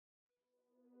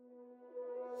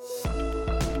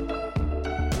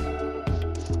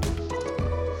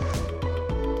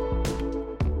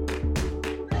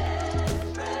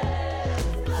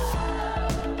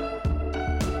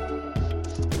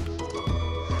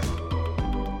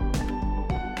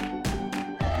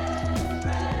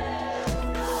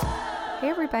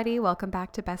everybody. Welcome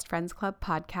back to Best Friends Club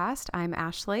podcast. I'm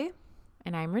Ashley.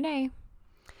 And I'm Renee.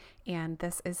 And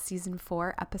this is season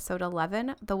 4, episode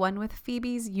 11, the one with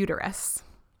Phoebe's uterus.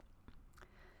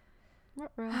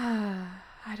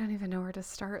 I don't even know where to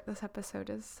start. This episode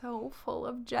is so full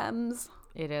of gems.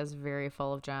 It is very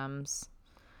full of gems.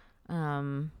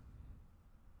 Yeah,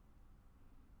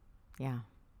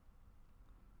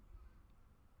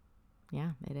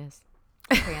 it is.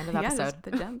 Okay, end of episode. Just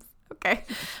the gems. Okay.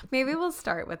 Maybe we'll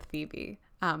start with Phoebe,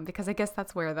 because I guess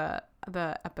that's where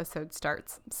the episode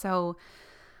starts. So,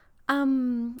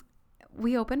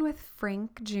 we open with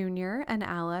Frank Jr. and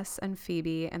Alice and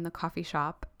Phoebe in the coffee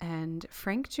shop, and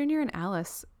Frank Jr. and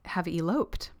Alice have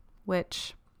eloped,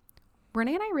 which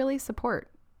Renee and I really support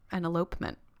an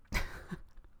elopement.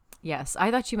 Yes,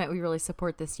 I thought you meant we really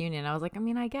support this union. I was like,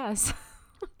 I guess.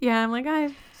 Yeah, I'm like,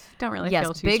 I don't really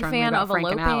feel too strongly about Frank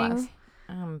and Alice.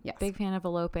 Yes. Big fan of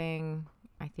eloping.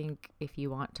 I think if you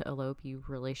want to elope, you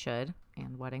really should.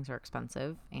 And weddings are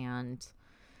expensive. And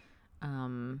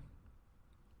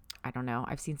I don't know.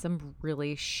 I've seen some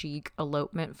really chic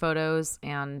elopement photos,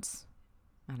 and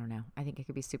I don't know. I think it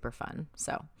could be super fun.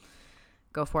 So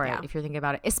go for it if you're thinking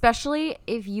about it, especially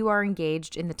if you are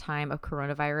engaged in the time of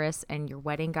coronavirus and your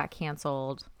wedding got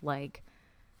canceled. Like,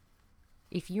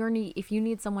 if you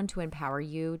need someone to empower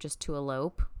you just to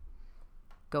elope,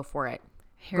 go for it.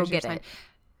 Go get it.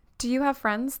 Do you have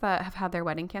friends that have had their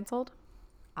wedding canceled?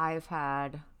 I've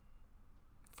had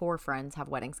 4 friends have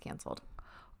weddings canceled.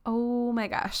 Oh my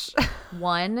gosh.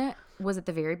 One was at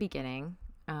the very beginning,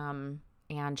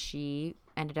 and she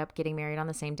ended up getting married on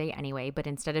the same day anyway, but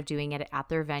instead of doing it at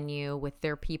their venue with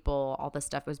their people, all this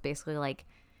stuff, it was basically like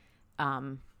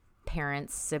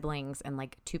parents, siblings, and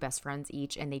like 2 best friends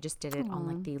each, and they just did it on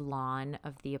like the lawn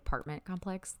of the apartment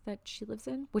complex that she lives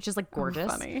in, which is like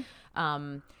gorgeous. Funny.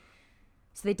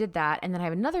 So they did that, and then I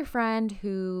have another friend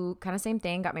who kind of same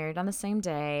thing, got married on the same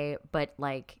day, but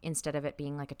like instead of it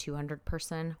being like a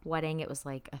 200-person wedding, it was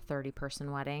like a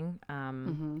 30-person wedding,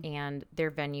 and their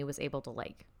venue was able to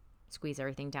like squeeze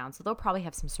everything down, so they'll probably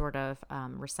have some sort of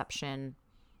reception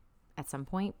at some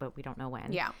point, but we don't know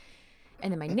when. Yeah.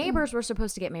 And then my neighbors were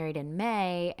supposed to get married in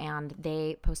May, and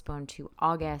they postponed to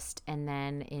August. And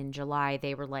then in July,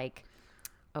 they were like,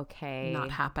 okay. Not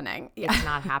happening. Yeah. It's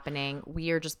not happening. We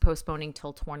are just postponing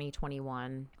till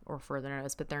 2021 or further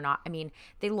notice. But they're not. I mean,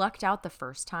 they lucked out the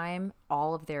first time.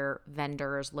 All of their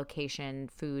vendors, location,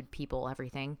 food, people,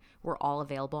 everything were all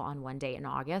available on one day in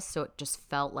August. So it just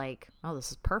felt like, oh,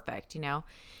 this is perfect, you know?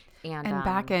 And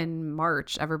back in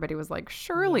March, everybody was like,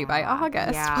 surely by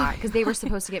August. Yeah, because they were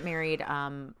supposed to get married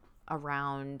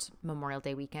around Memorial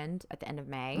Day weekend at the end of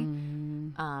May.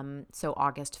 So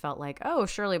August felt like, oh,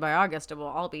 surely by August it will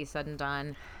all be said and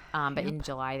done. But in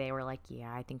July, they were like,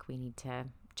 yeah, I think we need to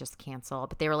just cancel.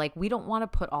 But they were like, we don't want to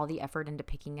put all the effort into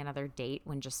picking another date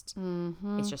when just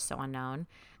it's just so unknown.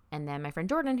 And then my friend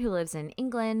Jordan, who lives in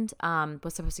England,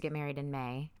 was supposed to get married in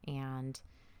May and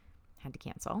had to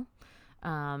cancel.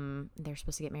 They're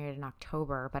supposed to get married in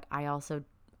October, but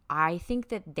I think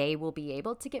that they will be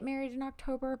able to get married in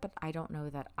October, but I don't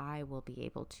know that I will be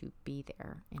able to be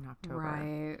there in October.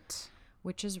 Right.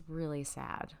 Which is really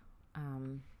sad.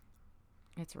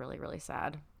 It's really, really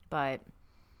sad. But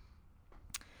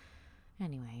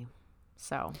anyway,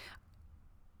 so.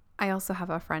 I also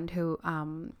have a friend who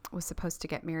was supposed to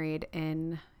get married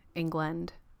in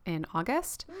England in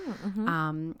August.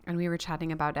 And we were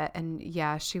chatting about it, and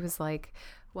yeah, she was like,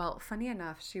 well, funny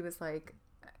enough, she was like,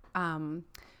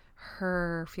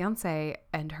 her fiance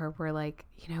and her were like,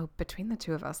 you know, between the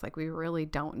two of us, like, we really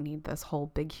don't need this whole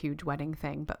big, huge wedding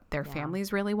thing, but their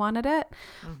families really wanted it.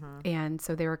 And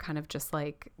so they were kind of just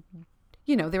like,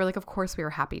 you know, they were like, of course we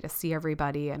were happy to see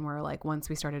everybody. And we're like, once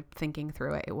we started thinking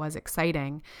through it, it was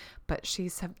exciting. But she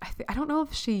said, I don't know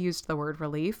if she used the word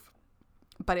relief,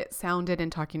 but it sounded in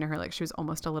talking to her like she was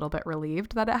almost a little bit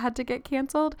relieved that it had to get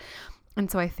canceled. And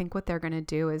so I think what they're going to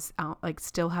do is like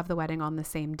still have the wedding on the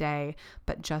same day,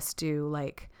 but just do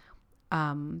like,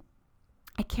 I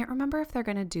can't remember if they're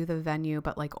going to do the venue,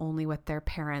 but like only with their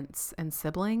parents and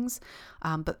siblings.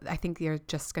 But I think they're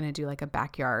just going to do like a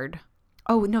backyard.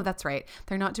 Oh, no, that's right.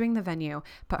 They're not doing the venue,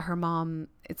 but her mom,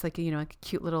 it's like, you know, like a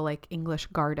cute little like English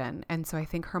garden. And so I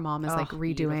think her mom is like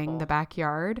redoing the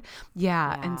backyard.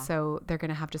 Yeah. And so they're going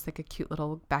to have just like a cute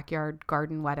little backyard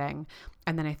garden wedding.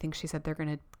 And then I think she said they're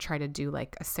going to try to do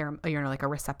like a ceremony, you know, like a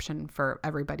reception for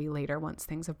everybody later once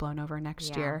things have blown over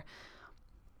next year.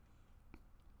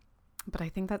 But I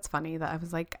think that's funny that I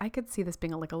was like, I could see this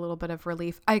being like a little bit of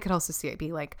relief. I could also see it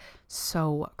be like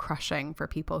so crushing for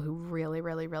people who really,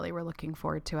 really, really were looking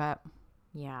forward to it.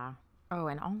 Yeah. Oh,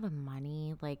 and all the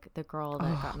money, like the girl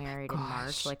that got married in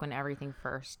March, like when everything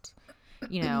first,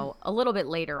 a little bit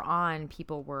later on,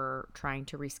 people were trying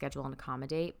to reschedule and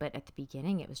accommodate. But at the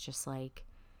beginning, it was just like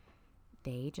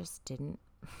they just didn't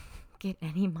get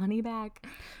any money back.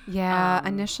 Yeah.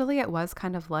 Initially, it was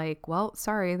kind of like, well,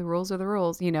 sorry, the rules are the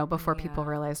rules, before people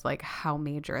realized like how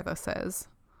major this is.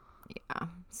 Yeah.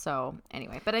 So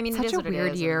anyway, but I mean, Such it is a what weird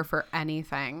it is. year for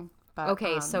anything. But,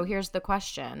 Okay, so here's the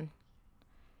question.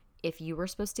 If you were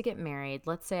supposed to get married,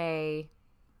 let's say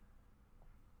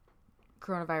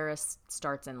coronavirus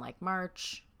starts in like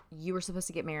March, you were supposed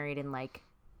to get married in like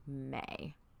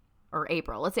May or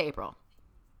April. Let's say April.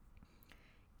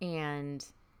 And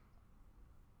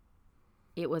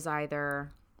it was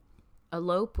either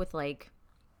elope with like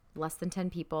less than 10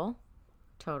 people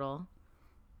total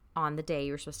on the day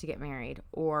you were supposed to get married,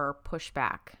 or push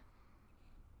back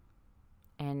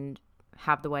and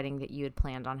have the wedding that you had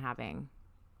planned on having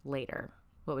later.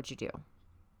 What would you do?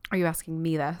 Are you asking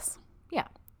me this? Yeah.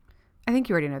 I think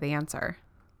you already know the answer.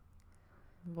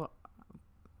 Well,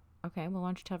 okay. Well, why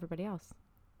don't you tell everybody else?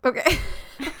 Okay.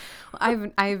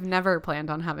 I've never planned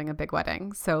on having a big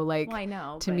wedding. So like, well, I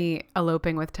know, to me,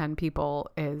 eloping with 10 people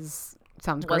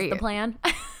sounds great. Was the plan?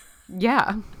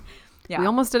 Yeah. We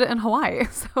almost did it in Hawaii.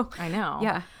 So I know.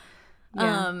 Yeah.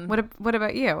 What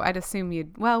about you? I'd assume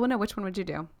you'd, well, no, which one would you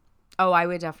do? Oh, I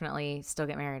would definitely still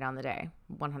get married on the day.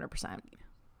 100%.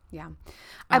 Yeah.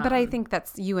 But I think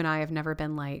that's, you and I have never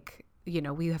been like,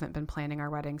 we haven't been planning our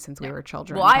wedding since we were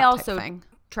children. Well, I also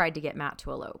tried to get Matt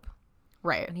to elope.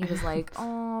 Right. And he was like,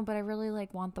 oh, but I really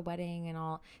like want the wedding and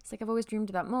all. It's like, I've always dreamed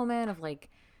of that moment of like,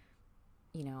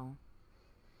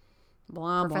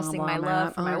 blah, professing blah, blah, my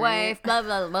love for my wife, blah,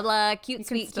 blah, blah, blah, cute, you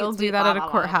sweet, can still cute, do sweet, that blah, at a blah,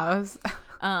 courthouse. Blah,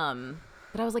 blah.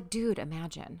 But I was like, dude,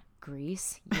 imagine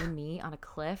Greece, you and me on a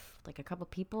cliff, like a couple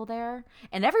people there,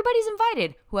 and everybody's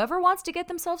invited. Whoever wants to get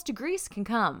themselves to Greece can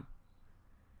come.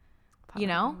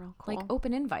 Cool. Like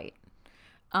open invite.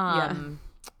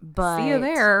 But see you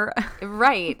there.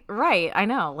 right. I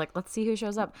know. Like, let's see who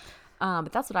shows up.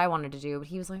 But that's what I wanted to do. But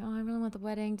he was like, oh, I really want the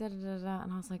wedding. Da, da, da, da.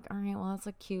 And I was like, all right, well, that's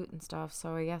like cute and stuff.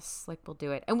 So I guess like we'll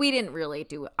do it. And we didn't really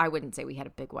I wouldn't say we had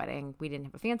a big wedding. We didn't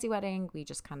have a fancy wedding. We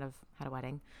just kind of had a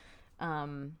wedding.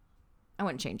 I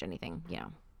wouldn't change anything,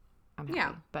 I'm happy.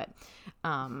 Yeah. But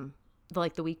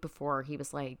like the week before, he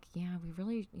was like, yeah, we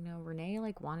really, Renee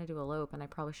like wanted to elope and I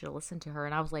probably should have listened to her.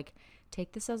 And I was like,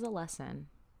 take this as a lesson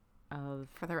of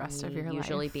for the rest of your life.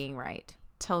 Usually being right.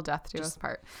 Till death do us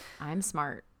part. I'm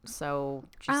smart. So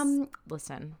just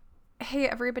listen. Hey,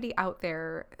 everybody out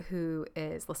there who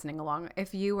is listening along,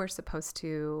 if you were supposed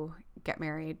to get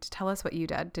married, tell us what you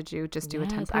did. Did you just do a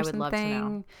 10-person I would love thing? To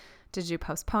know. Did you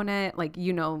postpone it? Like,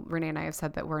 Renee and I have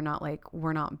said that we're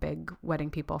not big wedding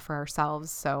people for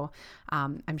ourselves. So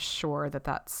I'm sure that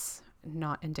that's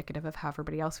not indicative of how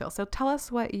everybody else feels. So tell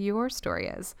us what your story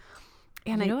is.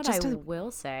 And what I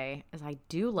will say is I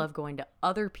do love going to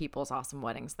other people's awesome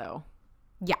weddings, though.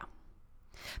 Yeah.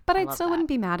 But I still wouldn't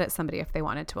be mad at somebody if they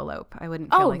wanted to elope. I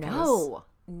wouldn't feel like I was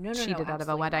cheated out of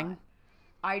a wedding. Not.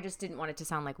 I just didn't want it to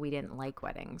sound like we didn't like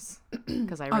weddings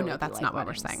because I really that's like not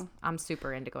weddings. What we're saying. I'm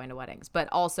super into going to weddings, but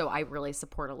also I really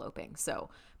support eloping.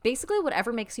 So basically,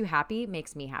 whatever makes you happy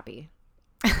makes me happy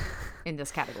in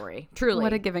this category. Truly,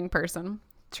 what a giving person.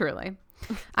 Truly,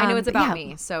 I know it's about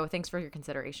me. So thanks for your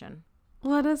consideration.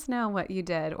 Let us know what you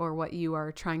did or what you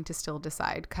are trying to still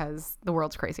decide because the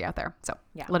world's crazy out there. So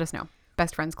let us know.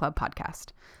 Best Friends Club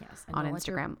podcast. Yes, and on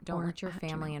Instagram. Don't let your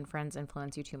family and friends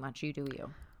influence you too much. You do you.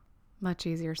 Much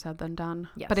easier said than done.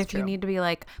 Yes, but if true. you need to be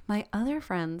like, my other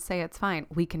friends say it's fine,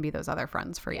 we can be those other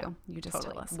friends for you. You just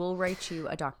tell us. We'll write you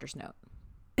a doctor's note.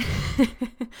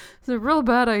 It's a real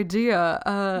bad idea.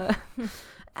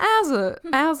 As a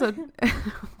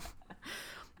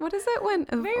what is it when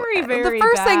very the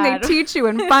first bad. thing they teach you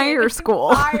in fire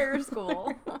school? Fire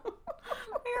school.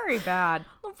 Very bad.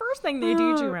 The first thing they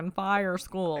teach you in fire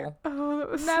school. Oh, that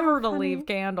was never so to funny. leave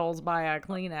candles by a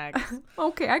Kleenex.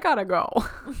 Okay, I gotta go.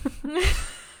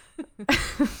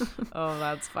 Oh,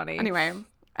 that's funny. Anyway,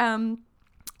 Frank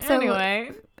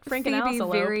and Alice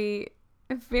Phoebe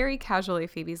very casually,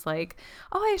 Phoebe's like,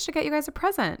 oh, I should get you guys a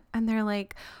present. And they're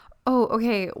like, oh,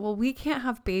 okay, well, we can't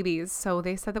have babies. So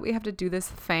they said that we have to do this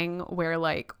thing where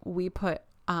like we put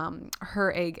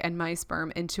her egg and my sperm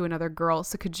into another girl.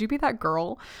 So could you be that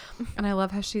girl? And I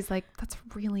love how she's like, that's a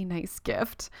really nice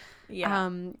gift. Yeah.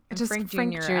 Just Frank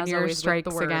Jr.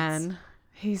 strikes again.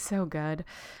 He's so good.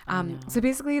 So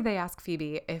basically they ask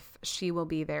Phoebe if she will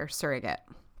be their surrogate.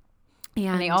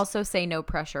 And they also say no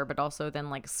pressure, but also then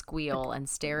like squeal and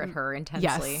stare at her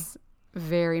intensely. Yes,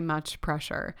 very much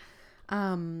pressure.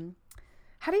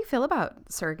 How do you feel about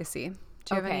surrogacy?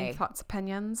 Do you have any thoughts,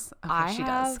 opinions? Okay, she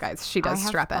does, guys. She does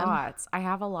strap in. Thoughts. I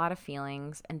have a lot of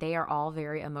feelings, and they are all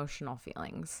very emotional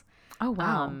feelings. Oh,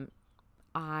 wow.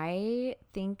 I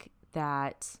think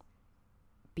that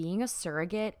being a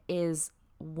surrogate is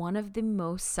one of the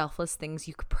most selfless things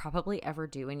you could probably ever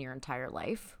do in your entire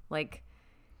life. Like,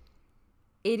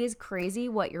 it is crazy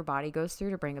what your body goes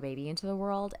through to bring a baby into the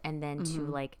world, and then to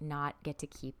like not get to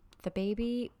keep the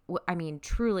baby. I mean,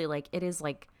 truly, like, it is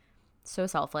like so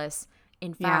selfless.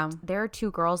 In fact, there are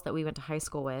 2 girls that we went to high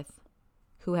school with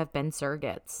who have been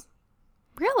surrogates.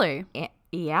 Really?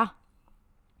 Yeah.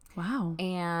 Wow.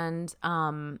 And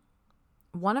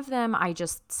one of them,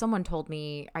 someone told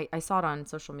me, I saw it on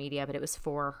social media, but it was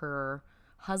for her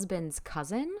husband's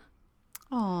cousin.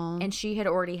 Oh. And she had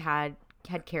already had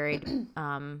carried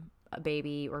a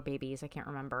baby or babies, I can't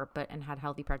remember, and had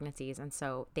healthy pregnancies. And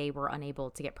so they were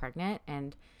unable to get pregnant,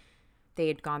 and they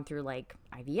had gone through like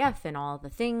IVF and all the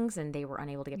things, and they were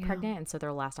unable to get pregnant. And so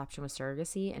their last option was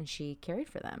surrogacy, and she carried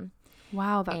for them.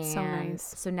 Wow, that's so nice.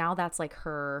 So now that's like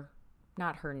her,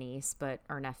 not her niece,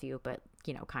 or nephew, but,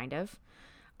 you know, kind of.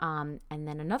 And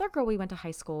then another girl we went to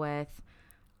high school with,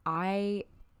 I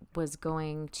was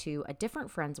going to a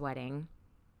different friend's wedding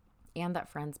and that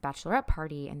friend's bachelorette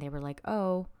party, and they were like,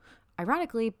 oh,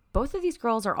 ironically, both of these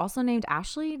girls are also named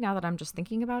Ashley, now that I'm just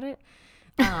thinking about it.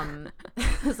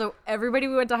 So everybody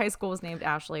we went to high school was named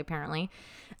Ashley, apparently.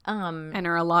 And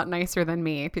are a lot nicer than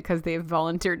me because they've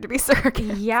volunteered to be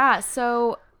surrogates. Yeah.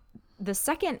 So the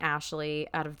second Ashley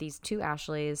out of these 2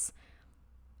 Ashleys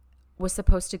was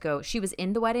supposed to go. She was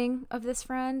in the wedding of this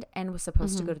friend and was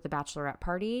supposed to go to the bachelorette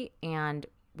party. And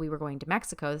we were going to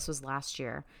Mexico. This was last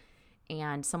year.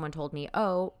 And someone told me,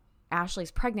 oh,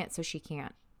 Ashley's pregnant, so she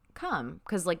can't come.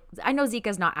 Because, like, I know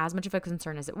Zika's not as much of a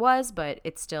concern as it was, but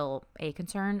it's still a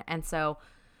concern. And so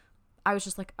I was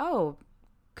just like, oh,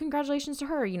 congratulations to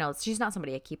her. You know, she's not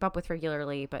somebody I keep up with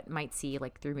regularly, but might see,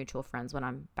 like, through mutual friends when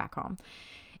I'm back home.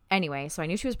 Anyway, so I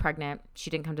knew she was pregnant. She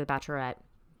didn't come to the bachelorette,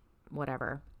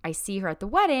 whatever. I see her at the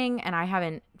wedding, and I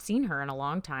haven't seen her in a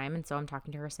long time. And so I'm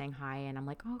talking to her saying hi, and I'm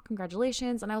like, oh,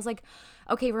 congratulations. And I was like,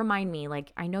 okay, remind me,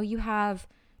 like, I know you have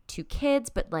 2 kids,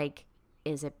 but, like,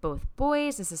 is it both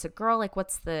boys? Is this a girl? Like,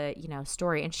 what's the, you know,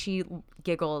 story? And she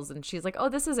giggles, and she's like, oh,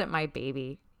 this isn't my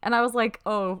baby. And I was like,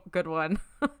 oh, good one.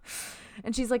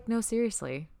 And she's like, no,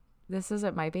 seriously, this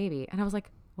isn't my baby. And I was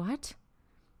like, what?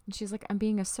 And she's like, I'm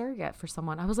being a surrogate for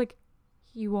someone. I was like,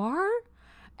 you are?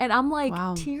 And I'm like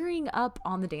tearing up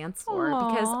on the dance floor. Aww.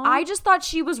 Because I just thought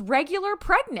she was regular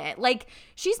pregnant. Like,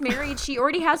 she's married. She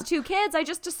already has 2 kids. I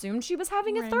just assumed she was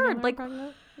having a third. Like,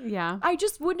 pregnant. Yeah. I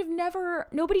just wouldn't have I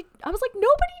was like,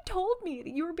 nobody told me that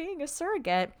you were being a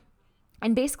surrogate.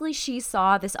 And basically she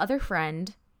saw this other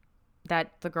friend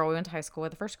that the girl we went to high school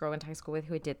with, the first girl we went to high school with,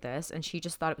 who did this. And she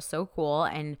just thought it was so cool.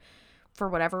 And for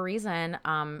whatever reason,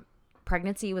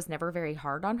 pregnancy was never very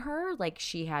hard on her. Like,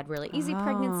 she had really easy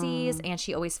pregnancies, and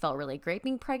she always felt really great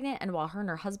being pregnant. And while her and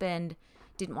her husband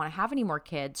didn't want to have any more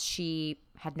kids, she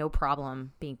had no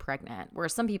problem being pregnant.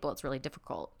 Whereas some people, it's really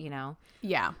difficult, you know?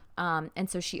 Yeah. And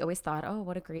so she always thought, oh,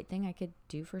 what a great thing I could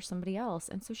do for somebody else.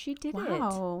 And so she did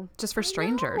it. Just for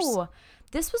strangers.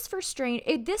 This was for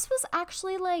this was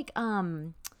actually like,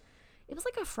 it was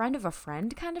like a friend of a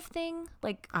friend kind of thing.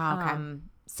 Like, okay.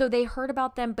 So they heard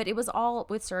about them, but it was all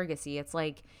with surrogacy. It's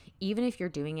like, even if you're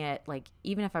doing it, like,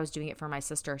 even if I was doing it for my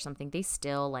sister or something, they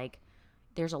still, like,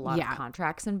 there's a lot of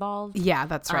contracts involved. Yeah,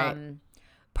 that's right.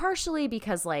 Partially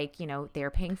because, like, you know,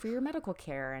 they're paying for your medical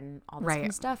care and all this kind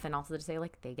of stuff. And also to say,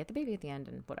 like, they get the baby at the end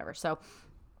and whatever. So,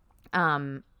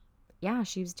 yeah,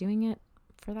 she was doing it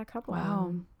for that couple.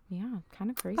 Wow. Yeah,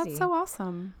 kind of crazy. That's so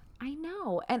awesome. I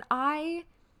know. And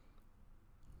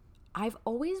I've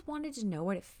always wanted to know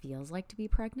what it feels like to be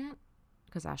pregnant,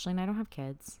 because Ashley and I don't have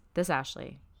kids. This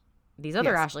Ashley. These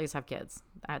other Ashleys have kids.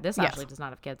 This Ashley does not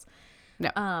have kids.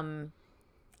 No.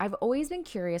 I've always been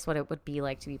curious what it would be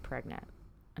like to be pregnant.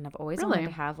 And I've always wanted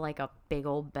to have, like, a big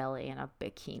old belly and a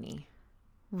bikini.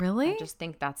 Really? I just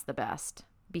think that's the best.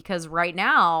 Because right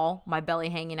now, my belly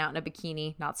hanging out in a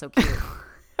bikini, not so cute.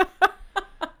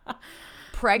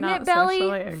 Pregnant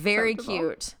belly, very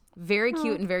cute. Very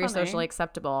cute and very socially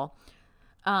acceptable.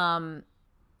 But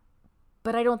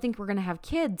I don't think we're going to have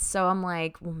kids. So I'm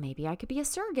like, well, maybe I could be a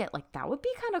surrogate. Like, that would be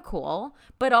kind of cool.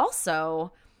 But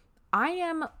also, I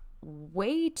am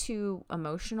way too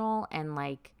emotional and,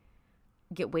 like,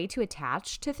 get way too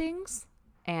attached to things.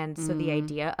 And so the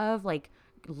idea of, like,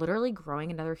 literally growing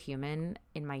another human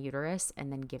in my uterus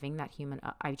and then giving that human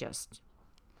up, I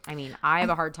have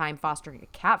a hard time fostering a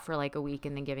cat for, like, a week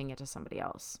and then giving it to somebody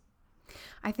else.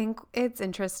 I think it's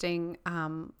interesting.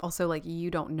 Also, like,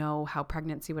 you don't know how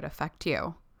pregnancy would affect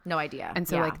you. No idea. And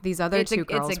so Yeah. like these other two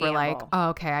girls were like, gamble. oh,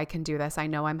 okay, I can do this. I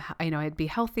know I'd be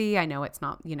healthy. I know it's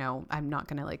not, I'm not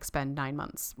going to like spend 9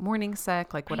 months morning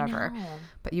sick, like whatever.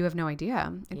 But you have no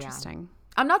idea. Interesting. Yeah.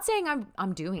 I'm not saying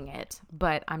I'm doing it,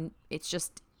 but it's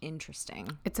just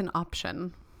interesting. It's an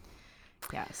option.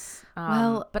 Yes.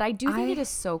 Well, but I do think it is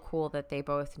so cool that they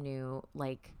both knew,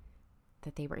 like,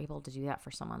 that they were able to do that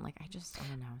for someone. Like, I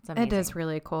don't know. It's amazing. It is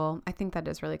really cool. I think that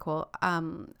is really cool.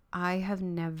 I have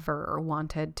never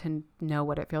wanted to know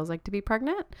what it feels like to be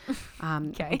pregnant.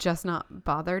 Okay. Just not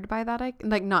bothered by that.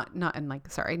 Not in like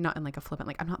a flippant,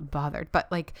 like I'm not bothered,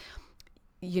 but like,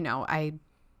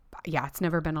 it's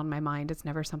never been on my mind. It's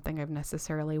never something I've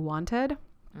necessarily wanted.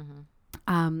 Mm-hmm.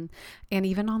 And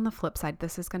even on the flip side,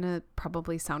 this is going to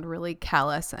probably sound really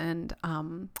callous and,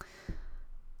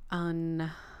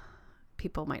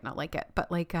 people might not like it,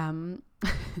 but like, do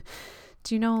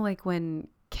you know, like when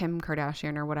Kim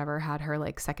Kardashian or whatever had her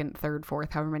like second, third,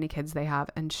 fourth, however many kids they have,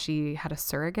 and she had a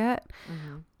surrogate.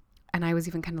 Mm-hmm. And I was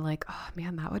even kind of like, oh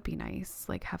man, that would be nice.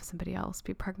 Like have somebody else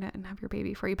be pregnant and have your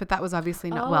baby for you. But that was obviously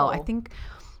not, well,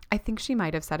 I think she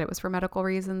might have said it was for medical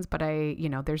reasons, but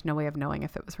there's no way of knowing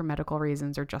if it was for medical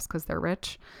reasons or just because they're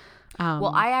rich.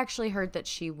 Well, I actually heard that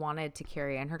she wanted to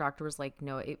carry, and her doctor was like,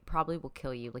 no, it probably will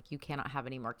kill you. Like, you cannot have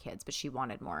any more kids, but she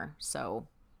wanted more. So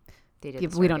they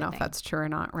did. We don't know if that's true or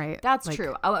not, right? That's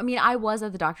true. Oh, I mean, I was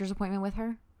at the doctor's appointment with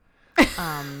her.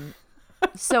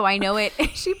 So I know it.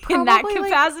 She probably in that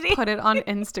capacity put it on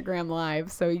Instagram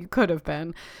Live, so you could have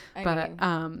been.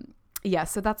 Yeah,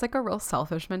 so that's like a real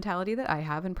selfish mentality that I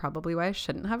have, and probably why I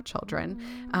shouldn't have children.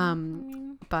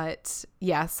 But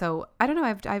yeah, so I don't know.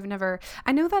 I've never,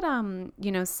 I know that,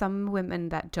 some women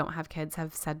that don't have kids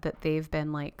have said that they've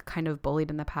been like kind of bullied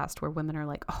in the past, where women are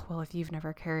like, oh, well, if you've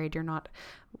never carried, you're not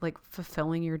like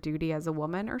fulfilling your duty as a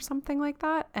woman or something like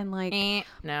that. And like,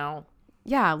 no.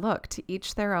 Yeah, look, to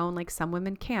each their own. Like some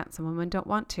women can't, some women don't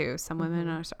want to, some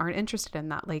women aren't interested in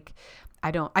that. Like,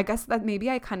 I guess that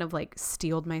maybe I kind of like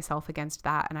steeled myself against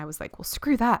that. And I was like, well,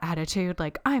 screw that attitude.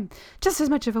 Like I'm just as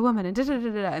much of a woman and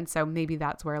da-da-da-da-da. And so maybe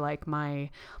that's where like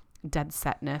my dead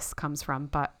setness comes from.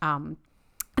 But, and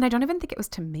I don't even think it was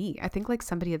to me. I think like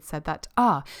somebody had said that,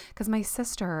 because my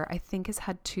sister, I think, has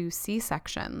had 2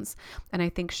 C-sections. And I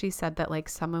think she said that like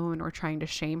some women were trying to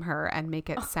shame her and make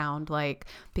it sound like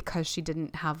because she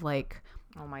didn't have like,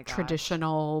 oh my gosh,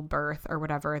 traditional birth or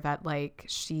whatever, that like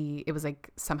it was like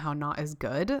somehow not as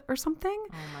good or something.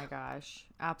 Oh my gosh.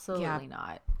 Absolutely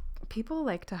not. People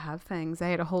like to have things. I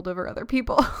had to hold over other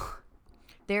people.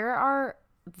 There are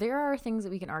things that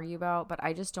we can argue about, but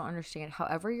I just don't understand.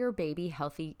 However your baby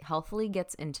healthily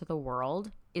gets into the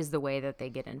world is the way that they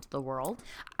get into the world.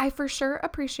 I for sure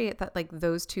appreciate that like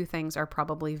those 2 things are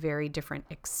probably very different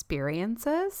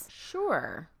experiences.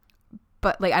 Sure.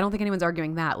 But like, I don't think anyone's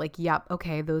arguing that. Like, yep,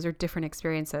 okay, those are different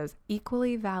experiences.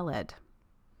 Equally valid.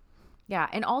 Yeah.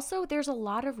 And also there's a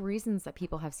lot of reasons that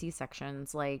people have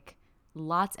C-sections, like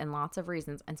lots and lots of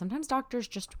reasons. And sometimes doctors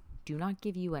just do not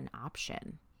give you an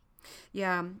option.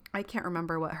 Yeah. I can't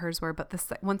remember what hers were, but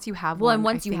once you have one. Well, and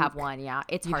once you have one, yeah,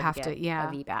 it's hard to get a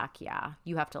VBAC. Yeah.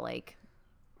 You have to like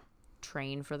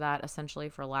train for that, essentially,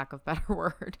 for lack of better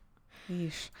word.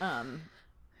 Yeesh.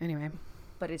 Anyway.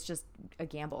 But it's just a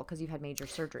gamble because you've had major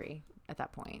surgery at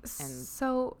that point. And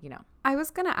so, I was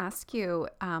going to ask you,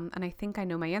 and I think I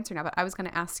know my answer now, but I was going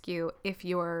to ask you, if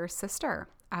your sister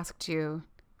asked you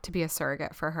to be a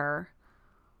surrogate for her,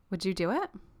 would you do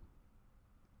it?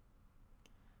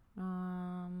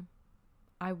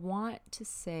 I want to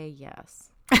say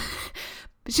yes.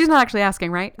 But she's not actually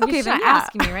asking, right? Okay, she's not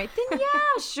asking me, right? Then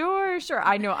yeah, sure.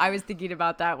 I know. I was thinking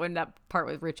about that when that part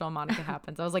with Rachel and Monica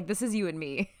happens. I was like, this is you and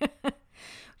me.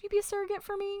 Would you be a surrogate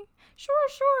for me?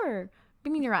 Sure. I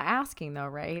mean, you're not asking though,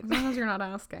 right? As long as you're not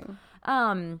asking.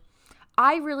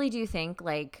 I really do think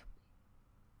like,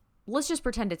 let's just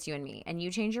pretend it's you and me, and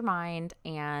you change your mind,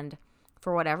 and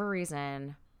for whatever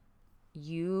reason,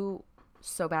 you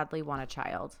so badly want a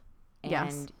child,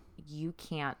 and you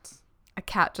can't. A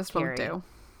cat just won't do.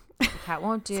 A cat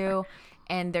won't do.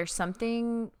 And there's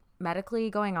something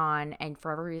medically going on, and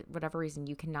for whatever reason,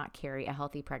 you cannot carry a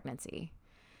healthy pregnancy.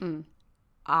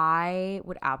 I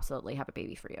would absolutely have a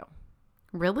baby for you.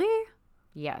 Really?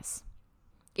 Yes.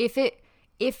 If it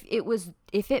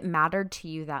mattered to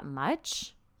you that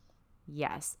much,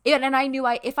 yes. And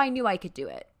if I knew I could do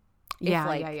it.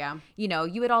 Yeah.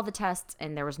 You had all the tests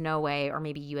and there was no way, or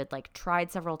maybe you had like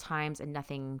tried several times and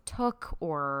nothing took,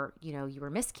 or, you were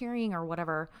miscarrying or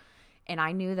whatever. And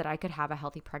I knew that I could have a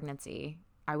healthy pregnancy.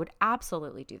 I would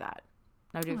absolutely do that.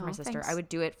 I would do it for my sister. Thanks. I would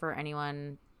do it for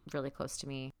anyone really close to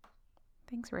me.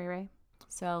 Thanks, Ray Ray.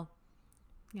 So,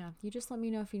 yeah, you just let me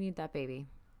know if you need that baby.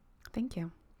 Thank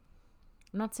you.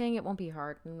 I'm not saying it won't be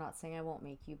hard. I'm not saying I won't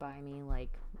make you buy me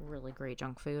like really great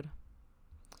junk food.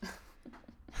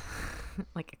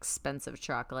 Like expensive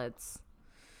chocolates.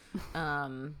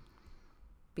 But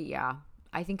yeah,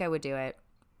 I think I would do it.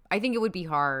 I think it would be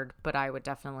hard, but I would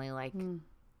definitely I think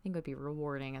it would be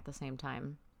rewarding at the same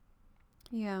time.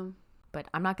 Yeah. But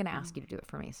I'm not going to ask you to do it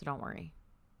for me, so don't worry.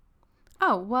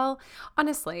 Oh, well,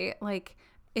 honestly, like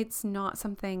it's not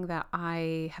something that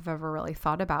I have ever really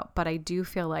thought about, but I do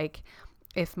feel like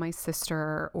if my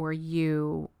sister or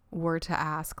you were to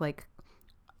ask, like,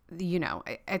 you know,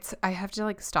 I have to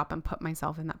like stop and put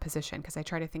myself in that position because I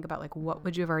try to think about like what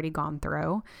would you have already gone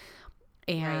through,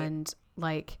 and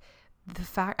like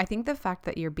I think the fact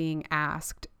that you're being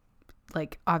asked,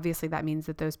 like obviously that means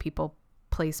that those people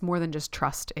place more than just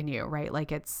trust in you, right?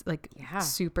 Like it's like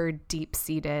super deep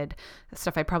seated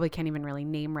stuff I probably can't even really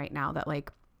name right now that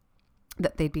like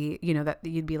that they'd be, you know, that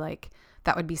you'd be like,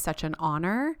 that would be such an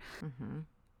honor.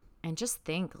 And just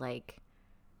think like,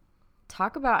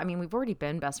 talk about, I mean, we've already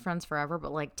been best friends forever,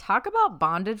 but like talk about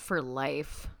bonded for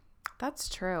life. That's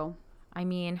true. I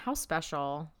mean, how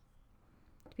special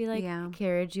to be like, I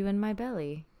carried you in my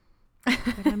belly.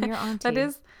 But I'm your auntie.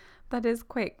 That is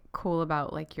quite cool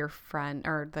about like your friend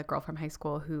or the girl from high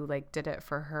school who like did it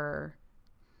for her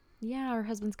her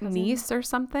husband's cousin. Niece or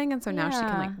something, and so now she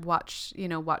can like watch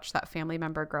that family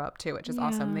member grow up too, which is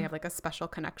awesome. They have like a special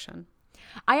connection.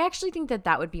 I actually think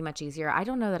that would be much easier. I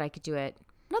don't know that I could do it.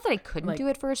 Not that I couldn't like, do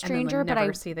it for a stranger, and then, like, but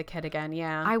never see the kid again.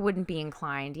 Yeah, I wouldn't be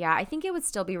inclined. Yeah, I think it would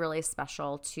still be really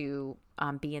special to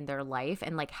be in their life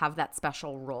and like have that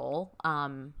special role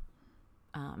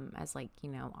as like, you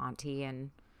know, auntie,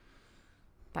 and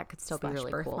that could still be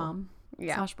really birth cool. Mom.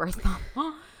 Yeah. / birth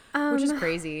mom. Which is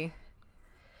crazy.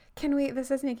 This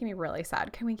is making me really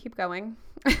sad. Can we keep going?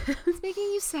 It's making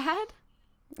you sad?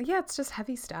 Yeah, it's just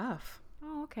heavy stuff.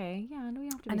 Oh, okay. Yeah, no, we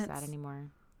don't have to be sad anymore.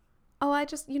 Oh, I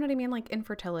just, you know what I mean? Like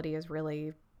infertility is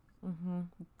really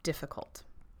difficult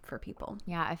for people.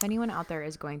 Yeah, if anyone out there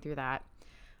is going through that,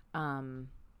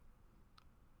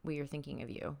 we are thinking of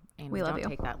you, and we don't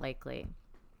take that lightly.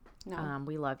 No.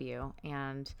 We love you,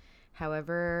 and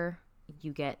however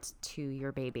you get to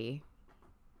your baby,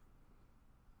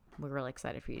 we're really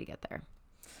excited for you to get there.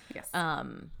 Yes.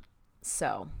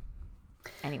 So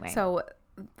anyway. So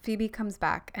Phoebe comes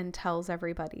back and tells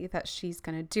everybody that she's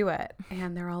going to do it.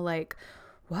 And they're all like,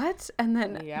 what? And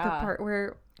then the part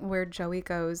where Joey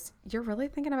goes, you're really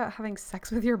thinking about having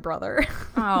sex with your brother?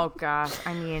 Oh, gosh.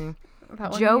 I mean,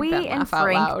 Joey and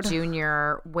Frank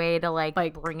Jr., way to like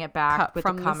bring it back with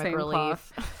the comic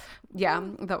relief. Yeah,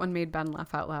 that one made Ben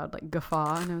laugh out loud, like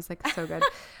guffaw. And I was like, so good.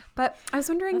 But I was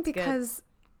wondering because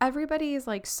everybody is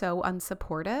like so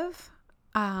unsupportive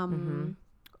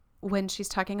when she's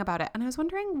talking about it. And I was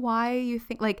wondering why you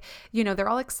think, like, you know, they're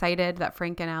all excited that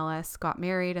Frank and Alice got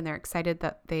married and they're excited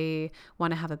that they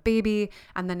want to have a baby.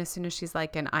 And then as soon as she's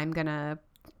like, and I'm going to,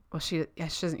 well, she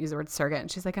doesn't use the word surrogate.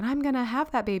 And she's like, and I'm going to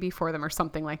have that baby for them or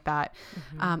something like that.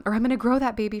 Or I'm going to grow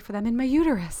that baby for them in my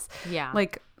uterus. Yeah.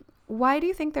 Like, why do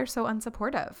you think they're so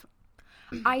unsupportive?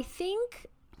 I think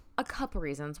a couple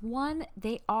reasons. One,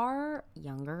 they are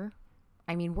younger.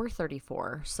 I mean, we're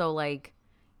 34. So like,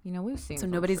 you know, we've seen. So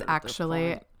nobody's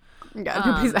actually,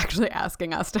 nobody's actually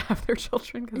asking us to have their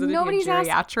children because it'd be a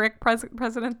geriatric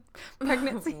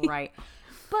pregnancy. Right.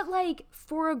 But like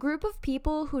for a group of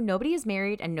people who nobody is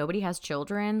married and nobody has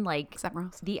children, like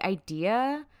the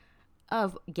idea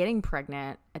of getting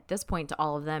pregnant at this point to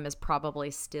all of them is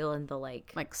probably still in the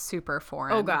like super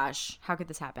foreign. Oh gosh, how could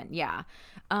this happen? Yeah.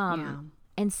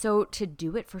 And so to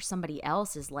do it for somebody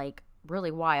else is like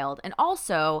really wild. And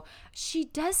also she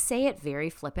does say it very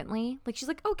flippantly. Like she's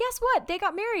like, oh, guess what? They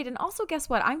got married. And also guess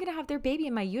what? I'm going to have their baby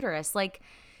in my uterus. Like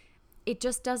it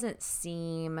just doesn't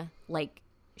seem like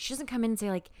she doesn't come in and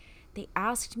say like, they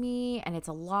asked me and it's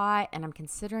a lot and I'm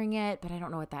considering it, but I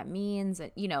don't know what that means.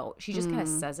 And, you know, she just kind of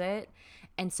says it.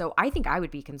 And so I think I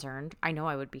would be concerned. I know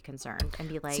I would be concerned and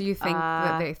be like, so you think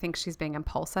that they think she's being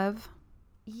impulsive?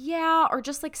 Yeah. Or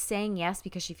just like saying yes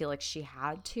because she feel like she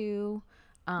had to.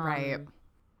 Right.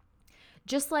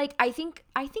 Just like, I think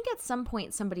at some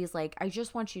point somebody's like, I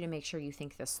just want you to make sure you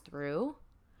think this through.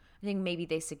 I think maybe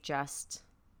they suggest.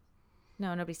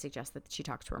 No, nobody suggests that she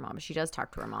talks to her mom. She does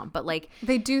talk to her mom, but like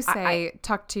they do say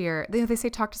they say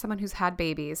talk to someone who's had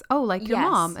babies. Oh, like your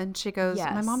mom, and she goes,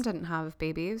 my mom didn't have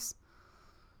babies.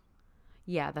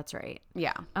 Yeah, that's right.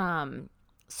 Yeah.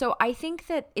 So I think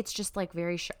that it's just like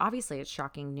very obviously it's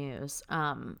shocking news.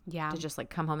 To just like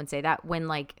come home and say that when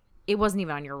like it wasn't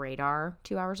even on your radar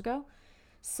 2 hours ago.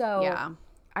 So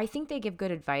I think they give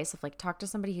good advice of like talk to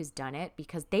somebody who's done it,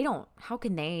 because they don't, how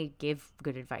can they give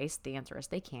good advice? The answer is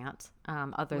they can't,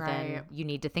 other than you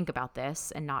need to think about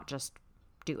this and not just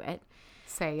do it.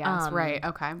 Say yes. Right.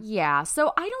 Okay. Yeah.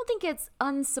 So I don't think it's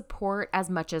unsupport as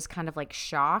much as kind of like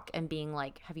shock and being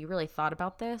like, have you really thought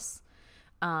about this?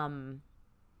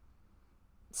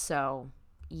 So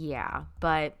yeah,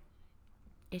 but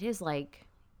it is like,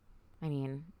 I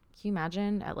mean, can you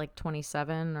imagine at like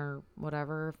 27 or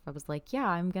whatever if I was like, yeah,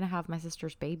 I'm going to have my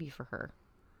sister's baby for her?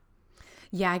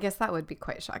 Yeah, I guess that would be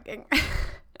quite shocking.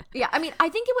 Yeah, I mean, I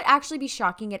think it would actually be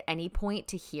shocking at any point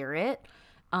to hear it.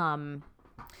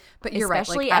 But you're right,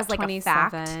 especially like as like a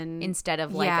fact instead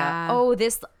of like oh,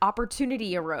 this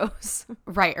opportunity arose.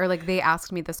 Right. Or like they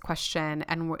asked me this question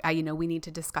and we need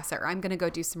to discuss it, or I'm going to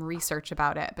go do some research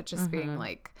about it. But just being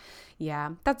like, yeah,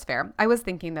 that's fair. I was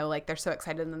thinking though, like they're so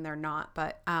excited and then they're not.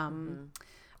 But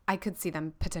I could see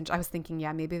them potentially. I was thinking,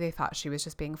 yeah, maybe they thought she was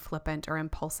just being flippant or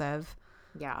impulsive.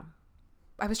 Yeah.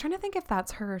 I was trying to think if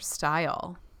that's her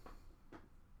style.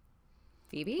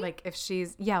 Phoebe? Like if she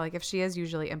is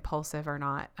usually impulsive or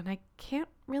not. And I can't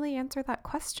really answer that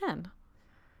question.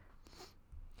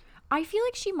 I feel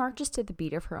like she marches to the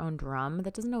beat of her own drum.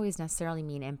 That doesn't always necessarily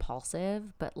mean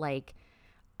impulsive, but like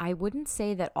I wouldn't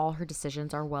say that all her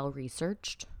decisions are well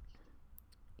researched.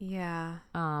 Yeah.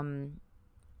 Can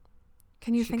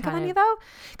you think of any though?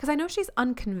 Because I know she's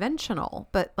unconventional,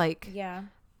 but like yeah.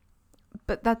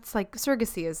 But that's like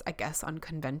surrogacy is, I guess,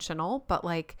 unconventional. But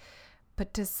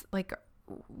does like.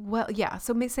 Well, yeah.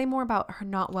 So say more about her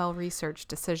not well-researched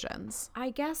decisions. I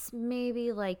guess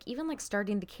maybe like even like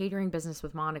starting the catering business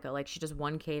with Monica. Like she does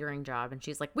one catering job and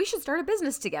she's like, we should start a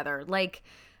business together. Like,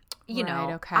 you know,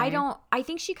 okay. I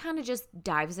think she kind of just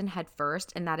dives in head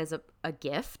first, and that is a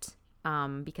gift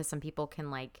because some people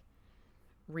can like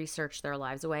research their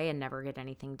lives away and never get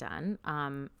anything done.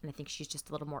 And I think she's just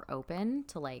a little more open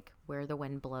to like where the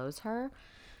wind blows her.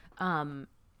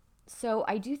 So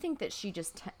I do think that she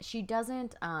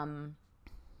doesn't,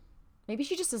 maybe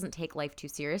she just doesn't take life too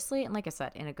seriously. And like I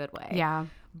said, in a good way. Yeah.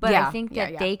 But I think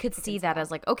that they could see that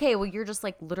as like, okay, well, you're just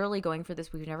like literally going for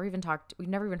this. We've never even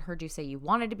heard you say you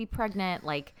wanted to be pregnant.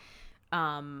 Like,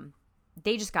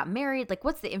 they just got married. Like,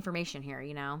 what's the information here,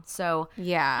 you know? So,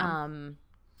 yeah. And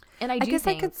I guess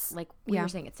think, like we were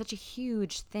saying, it's such a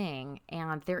huge thing.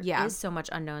 And there is so much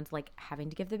unknown to like having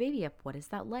to give the baby up. What is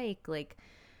that like? Like,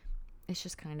 it's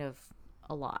just kind of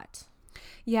a lot.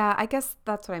 Yeah, I guess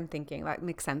that's what I'm thinking. That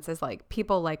makes sense. Is like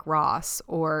people like Ross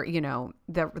or, you know,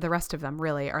 the rest of them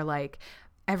really are like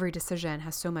every decision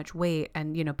has so much weight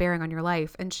and, you know, bearing on your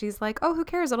life. And she's like, oh, who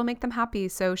cares? It'll make them happy.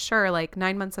 So sure, like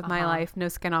 9 months of my life, no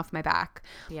skin off my back.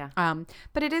 Yeah.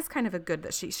 But it is kind of a good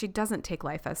that she doesn't take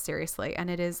life as seriously. And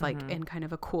it is like in kind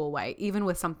of a cool way, even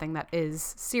with something that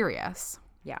is serious.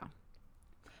 Yeah.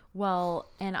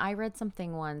 Well, and I read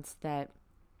something once that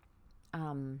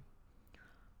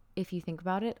if you think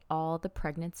about it, all the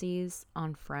pregnancies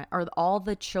on Friends, or all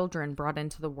the children brought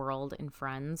into the world in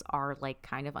Friends are like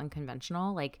kind of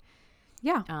unconventional. Like,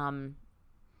 yeah.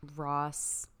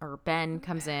 Ross or Ben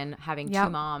comes in having two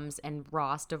moms, and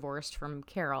Ross divorced from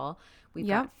Carol. We've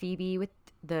got Phoebe with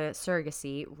the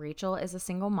surrogacy. Rachel is a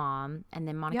single mom, and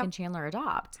then Monica and Chandler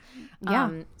adopt.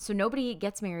 So nobody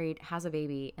gets married, has a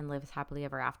baby, and lives happily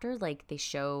ever after. Like they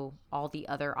show all the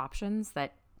other options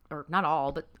that, or not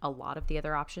all, but a lot of the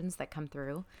other options that come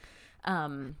through.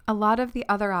 A lot of the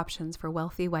other options for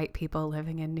wealthy white people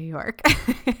living in New York.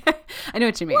 I know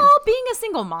what you mean. Well, being a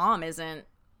single mom isn't,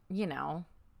 you know.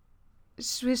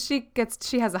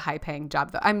 She has a high paying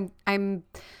job though. I'm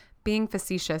being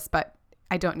facetious, but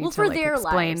I don't need to like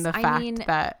explain the fact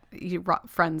that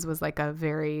Friends was like a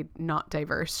very not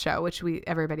diverse show, which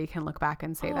everybody can look back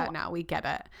and say that now. We get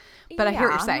it. But I hear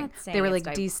what you're saying. They were like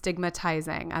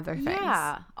destigmatizing other things.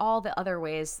 Yeah. All the other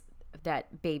ways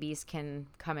that babies can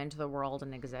come into the world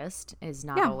and exist is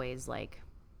not always like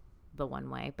the one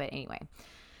way. But anyway.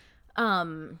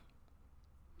 Well,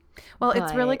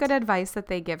 it's really good advice that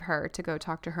they give her to go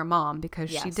talk to her mom because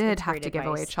she did have to give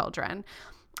away children.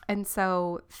 And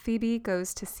so Phoebe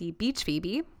goes to see Beach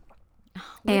Phoebe.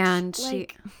 And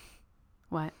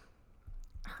what?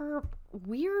 Her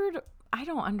weird, I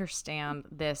don't understand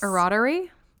this. Erotery?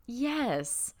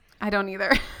 Yes. I don't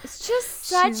either. It's just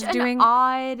such an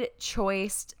odd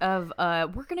choice of,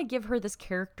 we're going to give her this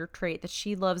character trait that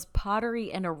she loves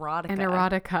pottery and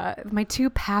erotica. My two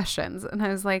passions. And I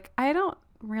was like, I don't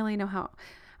really know how.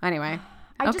 Anyway.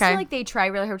 I just feel like they try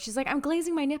really hard. She's like, I'm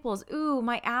glazing my nipples. Ooh,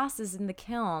 my ass is in the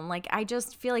kiln. Like, I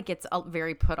just feel like it's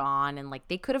very put on. And like,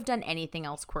 they could have done anything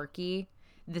else quirky.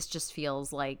 This just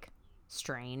feels like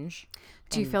strange.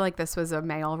 Do you feel like this was a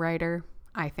male writer?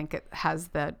 I think it has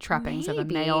the trappings of a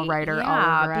male writer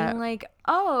all over being it. like,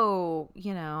 oh,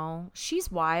 you know,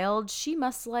 she's wild. She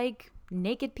must like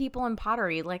naked people and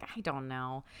pottery. Like, I don't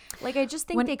know. Like, I just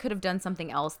think they could have done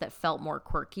something else that felt more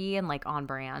quirky and like on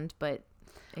brand, but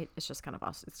it's just kind of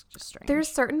us. It's just strange. There's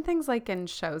certain things like in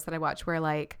shows that I watch where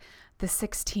like the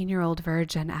 16-year-old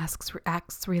virgin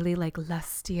acts really like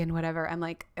lusty and whatever. I'm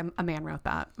like, a man wrote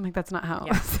that. I'm like, that's not how.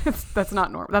 Yeah. That's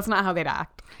not normal. That's not how they'd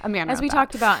act. A man. As we that.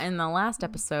 talked about in the last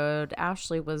episode,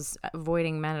 Ashley was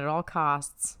avoiding men at all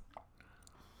costs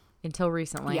until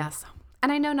recently. Yes,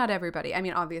 and I know not everybody. I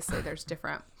mean, obviously, there's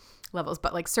different levels,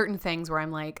 but like certain things where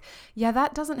I'm like, yeah,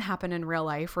 that doesn't happen in real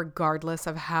life regardless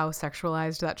of how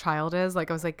sexualized that child is.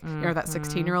 Like I was like, you know, that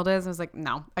 16-year-old is. I was like,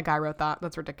 no, a guy wrote that.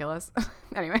 That's ridiculous.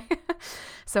 Anyway,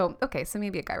 so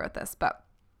maybe a guy wrote this, but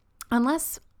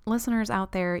unless listeners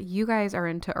out there, you guys are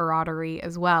into erotery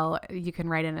as well, you can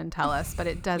write in and tell us. But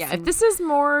it does. Yeah, if this is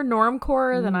more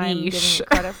normcore than I'm giving it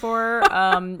credit for,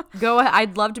 go ahead.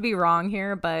 I'd love to be wrong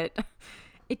here, but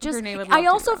it just. I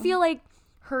also feel like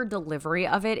her delivery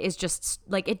of it is just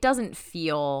like, it doesn't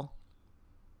feel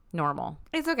normal.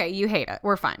 It's okay. You hate it.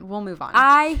 We're fine. We'll move on.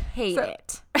 I hate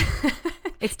it.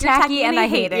 It's tacky and I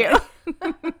hate it.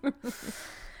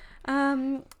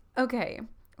 Okay.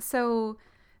 So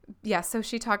yeah, so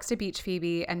she talks to Beach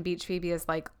Phoebe, and Beach Phoebe is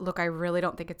like, look, I really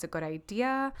don't think it's a good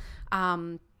idea.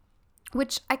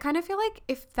 Which I kind of feel like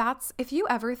if you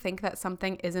ever think that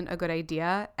something isn't a good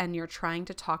idea and you're trying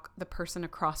to talk the person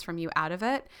across from you out of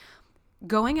it,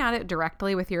 going at it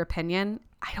directly with your opinion,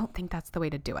 I don't think that's the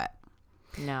way to do it.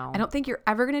 No. I don't think you're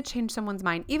ever going to change someone's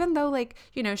mind, even though, like,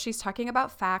 you know, she's talking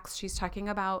about facts, she's talking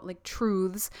about like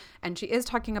truths, and she is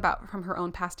talking about from her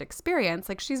own past experience.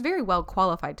 Like, she's very well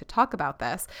qualified to talk about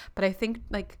this. But I think,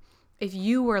 like, if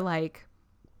you were like,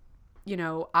 you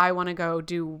know, I want to go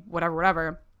do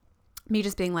whatever, me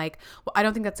just being like, well, I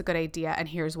don't think that's a good idea, and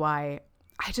here's why.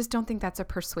 I just don't think that's a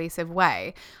persuasive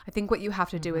way. I think what you have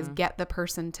to do is get the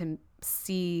person to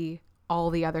see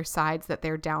all the other sides that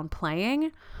they're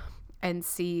downplaying and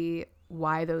see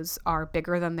why those are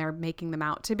bigger than they're making them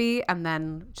out to be, and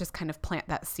then just kind of plant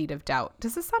that seed of doubt.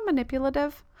 Does this sound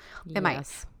manipulative? Yes. It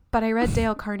might. But I read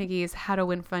Dale Carnegie's How to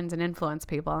Win Friends and Influence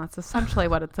People, and that's essentially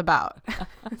what it's about.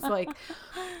 It's like,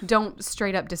 don't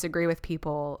straight up disagree with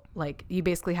people. Like, you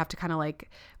basically have to kind of like,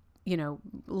 you know,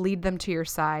 lead them to your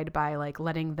side by like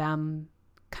letting them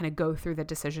kind of go through the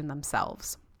decision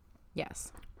themselves.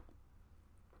 Yes.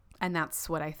 And that's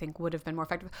what I think would have been more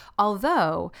effective.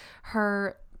 Although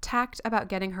her tact about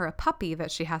getting her a puppy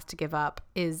that she has to give up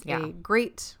is a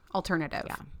great alternative.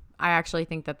 Yeah. I actually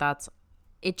think that's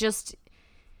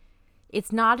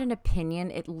it's not an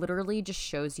opinion. It literally just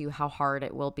shows you how hard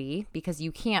it will be, because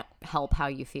you can't help how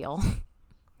you feel.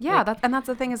 Yeah, that's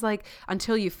the thing is, like,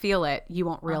 until you feel it, you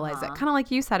won't realize it. Kind of like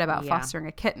you said about fostering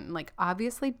a kitten. Like,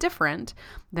 obviously different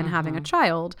than having a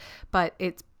child, but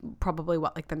it's probably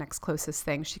like the next closest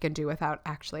thing she can do without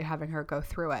actually having her go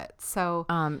through it. So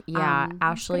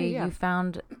Ashley, you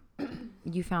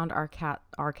found our cat,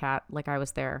 like I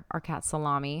was there, our cat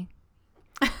Salami.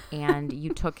 And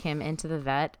you took him into the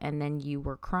vet, and then you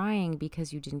were crying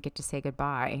because you didn't get to say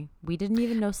goodbye. We didn't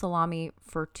even know Salami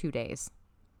for 2 days.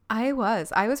 I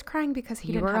was crying because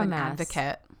he didn't have an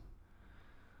advocate.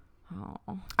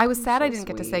 Oh, I was sad I didn't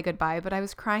get to say goodbye, but I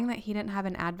was crying that he didn't have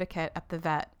an advocate at the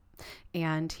vet,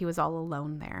 and he was all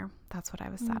alone there. That's what I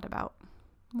was sad about.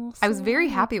 Well, I was very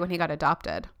happy when he got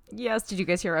adopted. Yes. Did you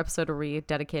guys hear our episode where we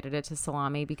dedicated it to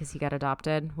Salami because he got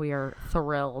adopted? We are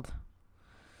thrilled.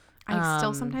 I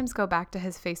still sometimes go back to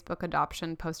his Facebook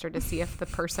adoption poster to see if the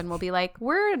person will be like,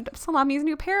 we're Salami's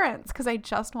new parents, because I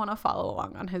just want to follow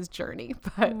along on his journey.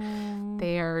 But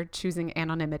they are choosing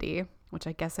anonymity, which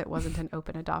I guess it wasn't an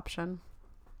open adoption.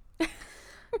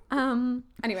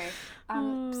 Anyway,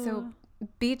 so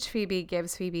Beach Phoebe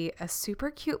gives Phoebe a super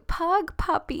cute pug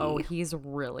puppy. Oh, he's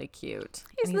really cute.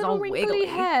 He's little wrinkly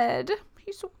head.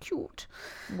 He's so cute.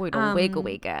 Little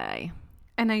wiggly guy.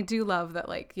 And I do love that,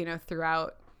 like, you know,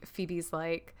 throughout, Phoebe's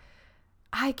like,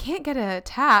 I can't get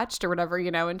attached or whatever, you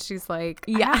know, and she's like,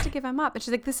 I have to give him up. And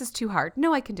she's like, this is too hard.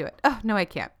 No, I can do it. Oh, no, I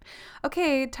can't.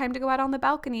 Okay, time to go out on the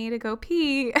balcony to go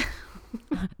pee.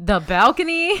 The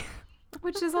balcony?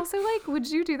 Which is also like,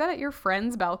 would you do that at your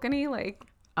friend's balcony? Like,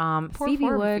 Phoebe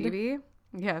would. Phoebe.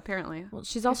 Yeah, apparently. Well,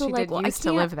 she's also she like, used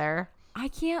to live there. I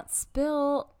can't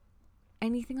spill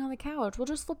anything on the couch. We'll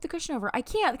just flip the cushion over. I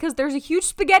can't, because there's a huge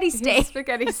spaghetti stain.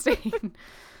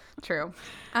 True.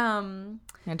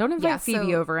 Yeah, don't invite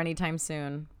Phoebe over anytime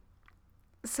soon.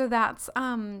 So that's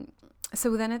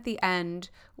so then at the end,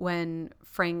 when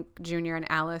Frank Jr.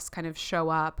 and Alice kind of show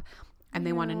up, and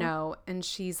they want to know. And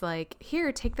she's like,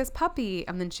 here, take this puppy.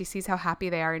 And then she sees how happy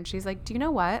they are. And she's like, do you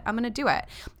know what? I'm going to do it.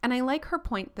 And I like her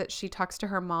point that she talks to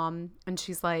her mom, and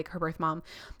she's like, her birth mom.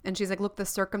 And she's like, look, the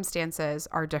circumstances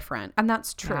are different. And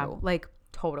that's true. Yeah, like,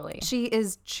 totally. She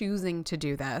is choosing to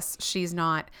do this. She's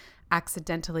not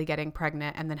accidentally getting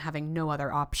pregnant and then having no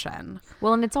other option.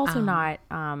 Well, and it's also not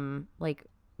like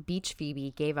Beach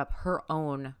Phoebe gave up her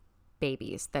own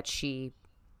babies that she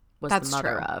was the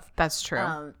mother of. That's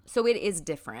true. So it is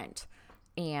different.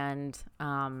 And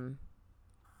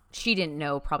she didn't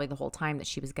know probably the whole time that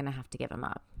she was going to have to give him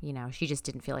up. You know, she just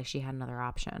didn't feel like she had another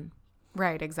option.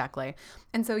 Right, exactly.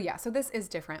 And so, yeah, so this is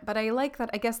different. But I like that.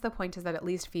 I guess the point is that at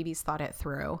least Phoebe's thought it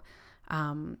through.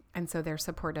 And so they're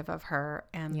supportive of her,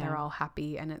 and they're all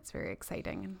happy, and it's very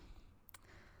exciting.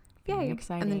 Very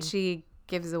exciting. And then she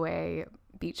gives away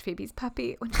Beach Phoebe's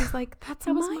puppy when she's like, that's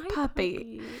my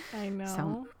puppy. I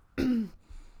know. So,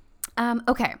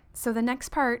 okay, so the next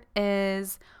part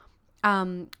is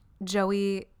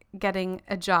Joey getting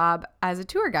a job as a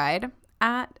tour guide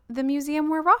at the museum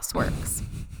where Ross works.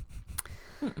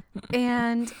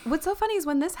 And what's so funny is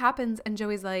when this happens and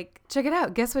Joey's like, check it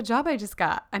out, guess what job I just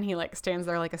got? And he like stands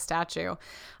there like a statue.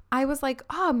 I was like,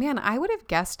 oh man, I would have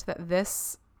guessed that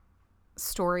this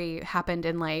story happened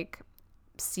in like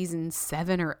season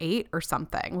 7 or 8 or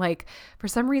something. Like for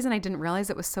some reason I didn't realize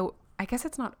it was so, I guess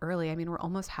it's not early. I mean, we're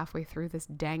almost halfway through this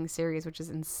dang series, which is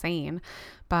insane.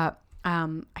 But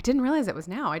I didn't realize it was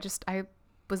now. I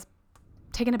was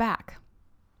taken aback.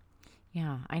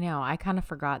 Yeah, I know. I kind of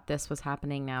forgot this was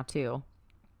happening now too.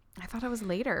 I thought it was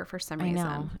later for some reason.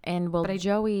 I know. And well,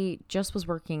 Joey just was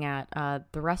working at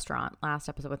the restaurant last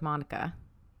episode with Monica.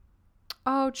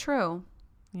 Oh, true.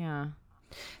 Yeah.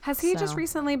 Has he just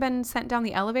recently been sent down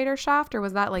the elevator shaft, or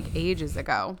was that like ages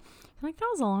ago? I feel like that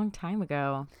was a long time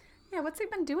ago. Yeah, what's he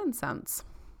been doing since?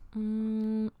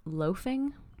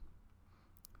 Loafing.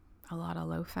 A lot of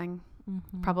loafing.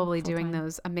 Mm-hmm. Probably doing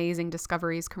those Amazing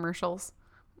Discoveries commercials.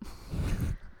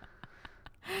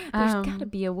 There's got to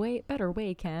be a better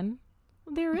way, Ken.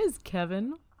 There is,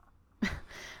 Kevin.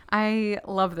 I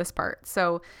love this part.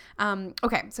 So,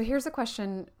 okay. So here's a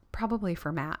question probably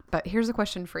for Matt, but here's a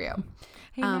question for you.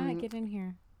 Hey, Matt, get in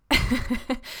here.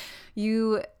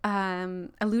 You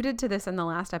alluded to this in the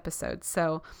last episode.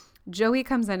 So Joey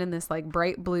comes in this like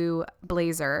bright blue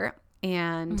blazer,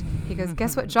 and he goes,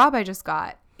 guess what job I just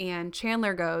got? And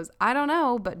Chandler goes, I don't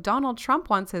know, but Donald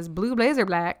Trump wants his blue blazer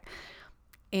back.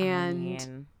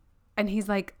 And he's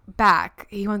like, back.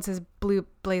 He wants his blue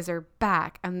blazer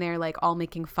back. And they're like all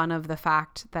making fun of the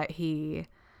fact that he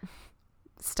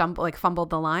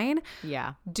fumbled the line.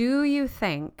 Yeah. Do you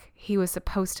think he was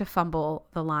supposed to fumble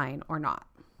the line or not?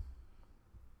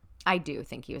 I do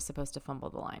think he was supposed to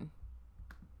fumble the line.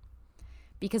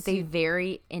 Because they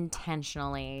very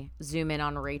intentionally zoom in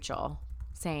on Rachel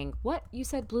saying, what? You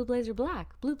said blue blazer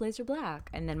black, blue blazer black.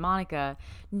 And then Monica,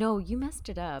 no, you messed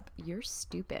it up. You're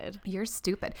stupid. You're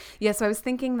stupid. Yeah, so I was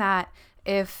thinking that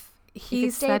if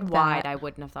he said wide, I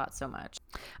wouldn't have thought so much.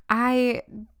 I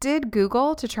did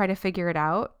Google to try to figure it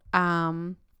out.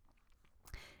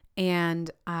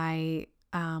 And I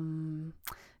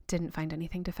didn't find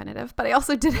anything definitive, but I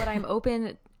also did. What I'm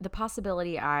open, the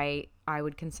possibility I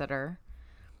would consider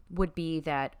would be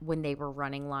that when they were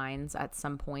running lines at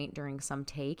some point during some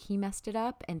take, he messed it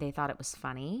up and they thought it was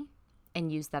funny and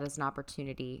used that as an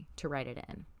opportunity to write it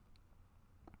in.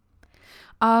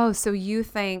 Oh, so you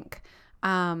think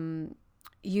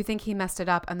he messed it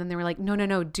up and then they were like,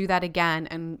 no, do that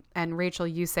again. And Rachel,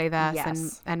 you say this.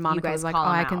 Yes. And Monica was like, oh,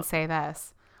 I can say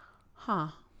this. Huh.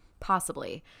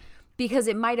 Possibly. Because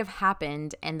it might have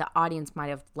happened and the audience might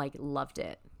have like loved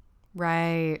it.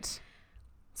 Right.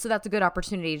 So that's a good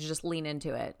opportunity to just lean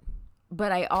into it.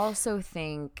 But I also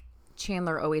think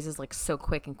Chandler always is like so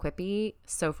quick and quippy.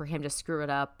 So for him to screw it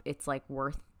up, it's like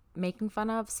worth making fun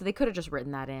of. So they could have just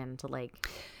written that in to like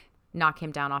knock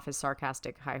him down off his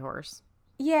sarcastic high horse.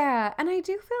 Yeah. And I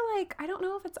do feel like, I don't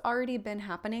know if it's already been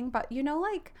happening, but you know,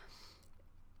 like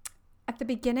at the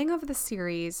beginning of the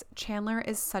series, Chandler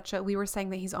is we were saying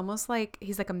that he's almost like,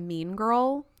 he's like a mean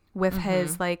girl with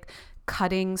his like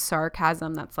cutting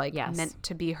sarcasm that's like meant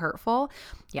to be hurtful.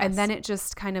 Yes. And then it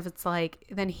just kind of, it's like,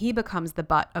 then he becomes the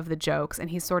butt of the jokes and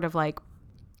he's sort of like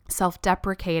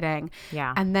self-deprecating.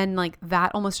 Yeah. And then like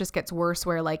that almost just gets worse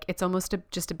where like it's almost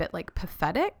just a bit like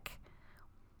pathetic.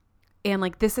 And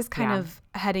like this is kind of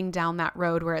heading down that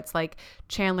road where it's like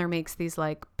Chandler makes these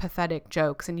like pathetic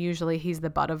jokes and usually he's the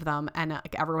butt of them and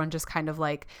like everyone just kind of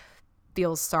like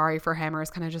feels sorry for him or is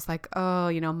kind of just like, oh,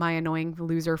 you know, my annoying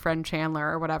loser friend Chandler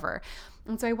or whatever.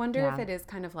 And so I wonder if it is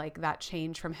kind of like that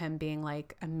change from him being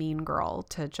like a mean girl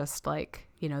to just like,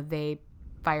 you know, they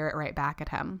fire it right back at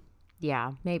him.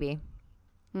 Yeah, maybe.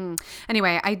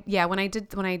 Anyway, when I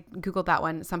Googled that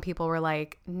one, some people were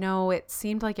like, no, it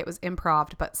seemed like it was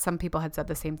improv, but some people had said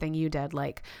the same thing you did.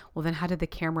 Like, well, then how did the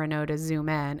camera know to zoom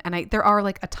in? And there are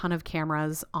like a ton of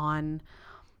cameras on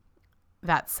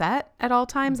that set at all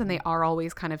times, and they are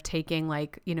always kind of taking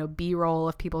like, you know, B-roll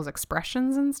of people's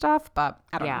expressions and stuff, but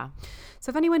I don't know. So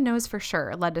if anyone knows for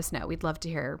sure, let us know. We'd love to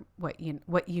hear what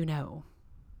you know.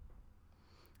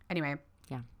 Anyway.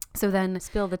 Yeah. So then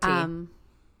spill the tea.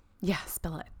 Yeah,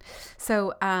 spill it.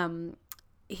 So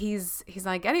he's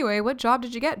like, anyway, what job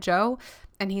did you get, Joe?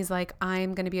 And he's like,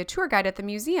 I'm going to be a tour guide at the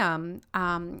museum.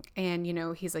 And, you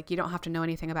know, he's like, you don't have to know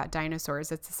anything about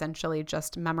dinosaurs. It's essentially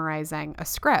just memorizing a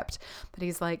script. But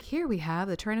he's like, here we have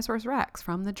the Tyrannosaurus Rex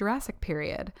from the Jurassic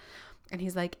period. And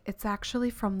he's like, it's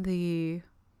actually from the,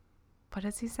 what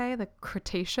does he say? The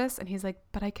Cretaceous. And he's like,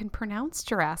 but I can pronounce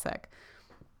Jurassic.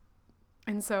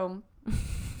 And so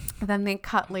then they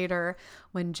cut later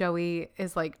when Joey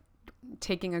is like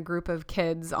taking a group of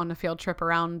kids on a field trip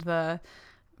around the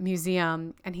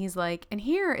museum, and he's like, and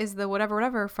here is the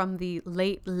whatever from the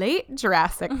late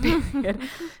Jurassic period.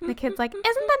 And the kid's like,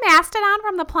 isn't the Mastodon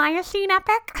from the Pliocene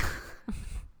epoch? Which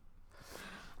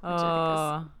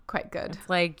I think is quite good. It's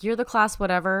like, you're the class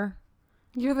whatever.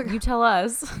 You tell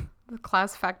us. The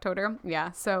class factotum. Yeah.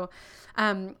 So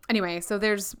anyway, so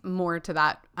there's more to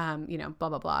that, you know, blah,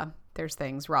 blah, blah. There's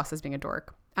things. Ross is being a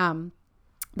dork.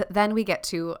 Then we get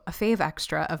to a fave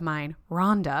extra of mine,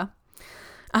 Rhonda.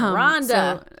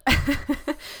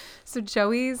 So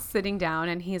Joey's sitting down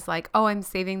and he's like, oh, I'm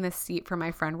saving this seat for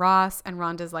my friend Ross. And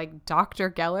Rhonda's like, Dr.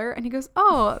 Geller. And he goes,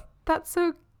 oh, that's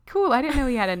so cool. I didn't know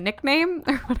he had a nickname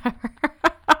or whatever.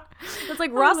 It's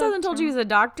like, Ross hasn't told you he's a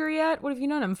doctor yet. What have you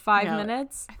known him 5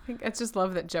 minutes? I think it's just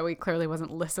love that Joey clearly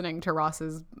wasn't listening to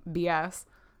Ross's BS.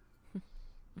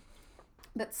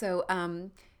 But so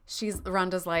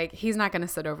Rhonda's like, he's not going to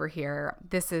sit over here.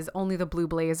 This is only the blue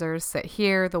blazers sit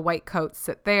here. The white coats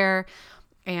sit there.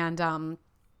 And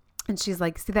she's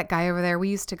like, see that guy over there? We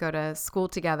used to go to school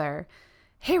together.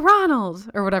 Hey, Ronald,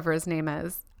 or whatever his name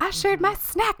is. I shared my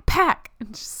snack pack. And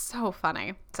it's so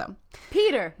funny. So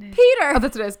Peter. Oh,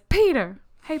 that's what it is. Peter.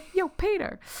 Hey, yo,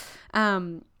 Peter.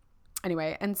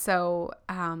 Anyway, and so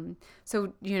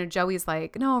you know, Joey's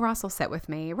like, no, Ross will sit with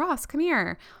me. Ross, come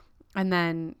here. And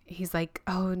then he's like,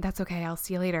 oh, that's okay. I'll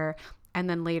see you later. And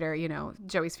then later, you know,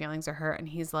 Joey's feelings are hurt, and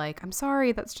he's like, I'm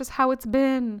sorry. That's just how it's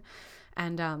been.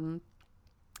 And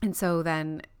so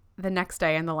then the next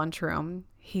day in the lunchroom,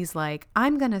 he's like,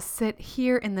 I'm going to sit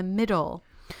here in the middle.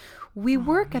 We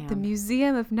work at the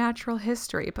Museum of Natural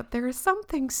History, but there is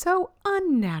something so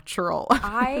unnatural.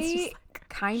 I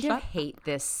kind of hate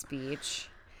this speech.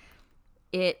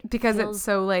 Because it's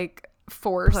so like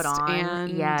forced put on,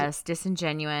 and yes,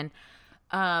 disingenuine.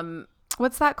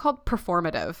 What's that called?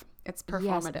 Performative. It's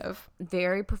performative. Yes,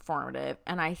 very performative.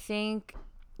 And I think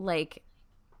like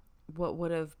what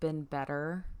would have been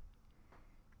better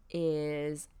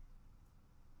is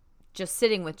just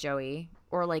sitting with Joey,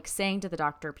 or like saying to the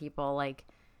doctor people, like,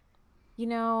 you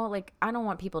know, like, I don't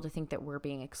want people to think that we're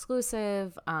being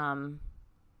exclusive. You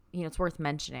know, it's worth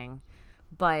mentioning,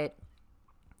 but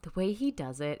the way he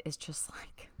does it is just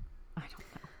like, I don't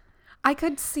know. I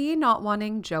could see not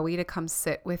wanting Joey to come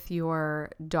sit with your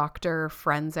doctor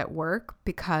friends at work,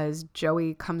 because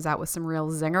Joey comes out with some real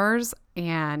zingers,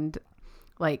 and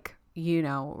like, you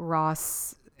know,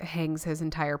 Ross hangs his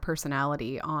entire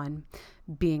personality on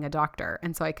being a doctor.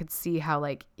 And so I could see how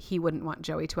like he wouldn't want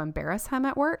Joey to embarrass him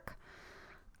at work.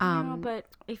 Yeah, but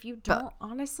if you don't,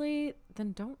 honestly,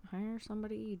 then don't hire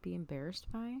somebody you'd be embarrassed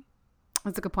by.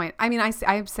 That's a good point. I mean, I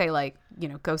say like, you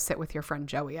know, go sit with your friend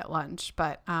Joey at lunch,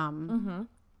 but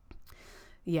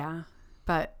yeah,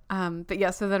 but yeah.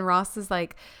 So then Ross is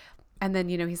like, and then,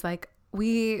 you know, he's like,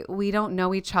 we don't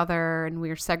know each other and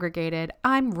we're segregated.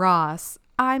 I'm Ross.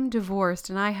 I'm divorced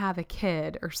and I have a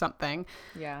kid, or something.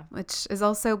 Yeah. Which is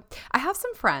also, I have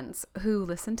some friends who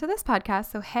listen to this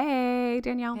podcast. So, hey,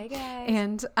 Danielle. Hey,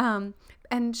 guys.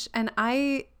 And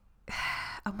I,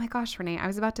 oh my gosh, Renee, I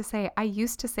was about to say, I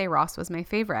used to say Ross was my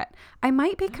favorite. I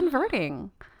might be converting.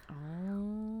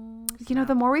 You know,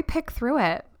 the more we pick through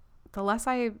it, the less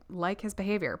I like his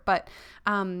behavior. But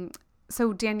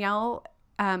so Danielle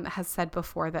has said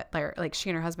before that like she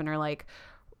and her husband are like,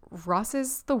 Ross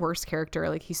is the worst character.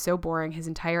 Like, he's so boring. His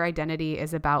entire identity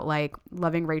is about like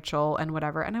loving Rachel and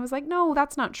whatever. And I was like, no,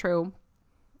 that's not true.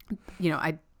 You know,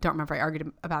 I don't remember I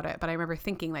argued about it, but I remember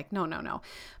thinking like, no.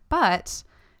 But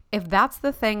if that's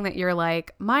the thing that you're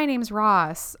like, my name's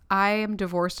Ross, I am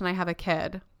divorced and I have a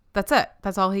kid, That's it.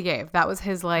 That's all he gave. That was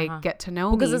his like get to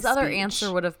know me because his other speech.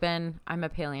 answer would have been, I'm a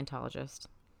paleontologist.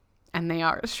 And they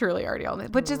are surely already all,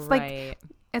 which is like,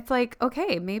 it's like,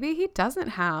 okay, maybe he doesn't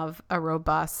have a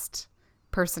robust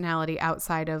personality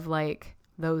outside of like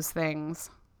those things.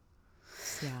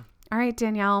 Yeah. All right,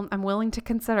 Danielle, I'm willing to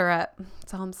consider it.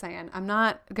 That's all I'm saying. I'm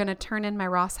not going to turn in my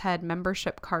Ross Head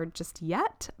membership card just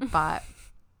yet, but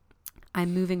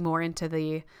I'm moving more into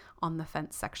the on the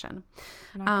fence section.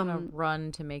 I'm not going to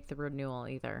run to make the renewal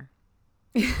either.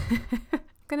 I'm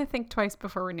going to think twice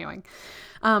before renewing.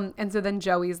 And so then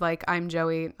Joey's like, I'm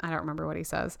Joey. I don't remember what he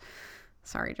says.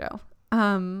 Sorry, Joe.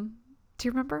 Do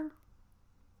you remember?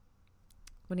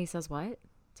 When he says what?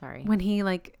 Sorry. When he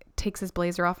like takes his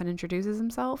blazer off and introduces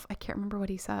himself. I can't remember what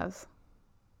he says.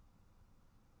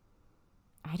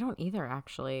 I don't either,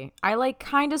 actually. I like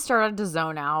kind of started to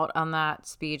zone out on that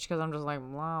speech because I'm just like,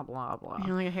 blah, blah, blah.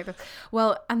 You're like, I hate this.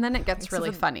 Well, and then it gets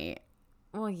really funny.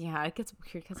 Well, yeah, it gets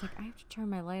weird because like I have to turn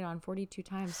my light on 42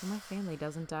 times so my family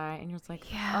doesn't die. And you're just like,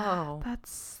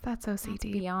 that's OCD. That's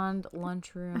beyond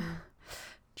lunchroom.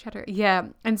 Cheddar. Yeah.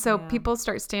 And so people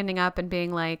start standing up and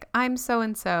being like, I'm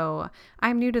so-and-so.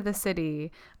 I'm new to the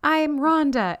city. I'm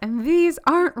Rhonda. And these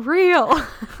aren't real.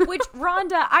 Which,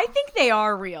 Rhonda, I think they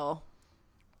are real.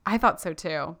 I thought so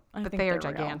too. But they are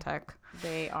gigantic. Real.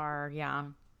 They are, yeah.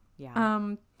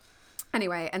 Yeah.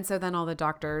 Anyway, and so then all the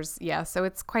doctors, so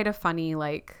it's quite a funny,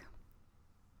 like,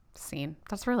 scene.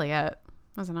 That's really it,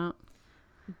 isn't it?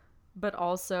 But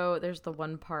also, there's the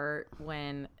one part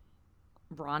when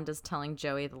Rhonda's telling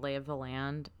Joey the lay of the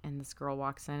land, and this girl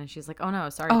walks in, and she's like, oh, no,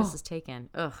 sorry, this is taken.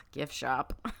 Ugh, gift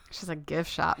shop. She's like, gift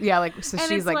shop. Yeah, like, so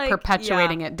she's, like,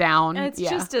 perpetuating it down. And it's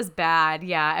just as bad.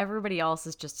 Yeah, everybody else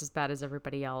is just as bad as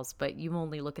everybody else, but you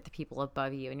only look at the people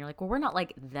above you, and you're like, well, we're not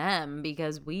like them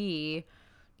because we...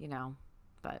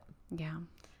 but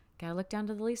gotta look down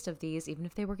to the least of these, even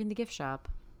if they work in the gift shop.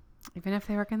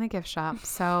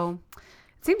 So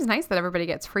it seems nice that everybody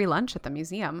gets free lunch at the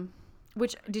museum.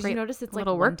 Which, did you notice it's like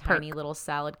one tiny little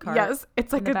salad cart? Yes,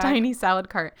 it's like a tiny salad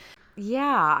cart.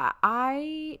 Yeah,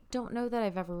 I don't know that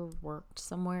I've ever worked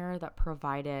somewhere that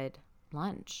provided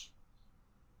lunch.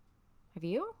 Have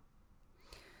you?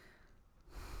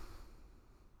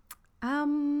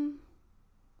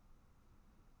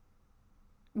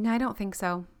 No, I don't think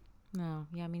so. No,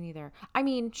 yeah, me neither. I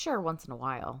mean, sure, once in a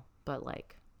while, but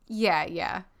like...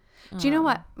 Yeah. Do you know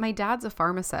what? My dad's a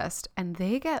pharmacist, and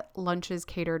they get lunches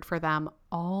catered for them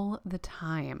all the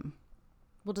time.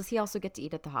 Well, does he also get to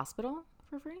eat at the hospital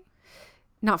for free?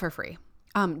 Not for free.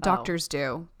 Doctors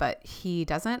do, but he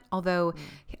doesn't. Although,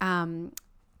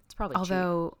 it's probably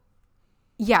cheap.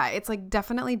 Yeah, it's like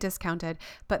definitely discounted.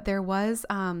 But there was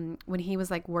when he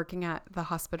was like working at the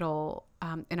hospital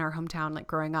in our hometown, like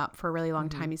growing up for a really long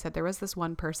time, he said there was this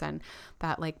one person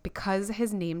that like because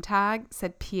his name tag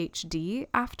said PhD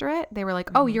after it, they were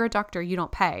like, oh, you're a doctor, you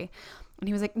don't pay. And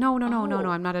he was like, no,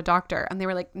 I'm not a doctor. And they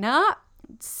were like, nah,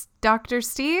 it's Dr.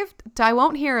 Steve, I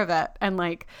won't hear of it. And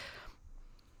like,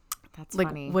 that's like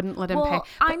funny. Wouldn't let him pay. But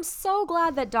I'm so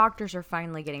glad that doctors are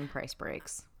finally getting price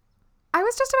breaks. I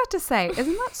was just about to say,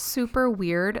 isn't that super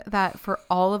weird that for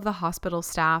all of the hospital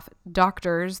staff,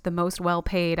 doctors, the most well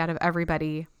paid out of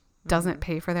everybody, doesn't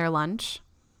pay for their lunch?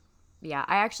 Yeah,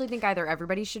 I actually think either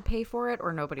everybody should pay for it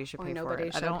or nobody should pay for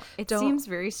it. It seems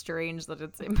very strange that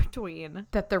it's in between.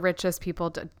 That the richest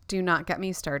people do not get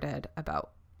me started about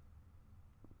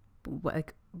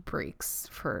like breaks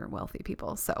for wealthy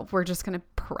people. So we're just going to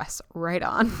press right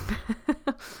on.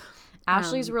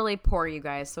 Ashley's really poor, you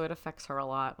guys, so it affects her a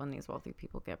lot when these wealthy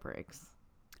people get breaks.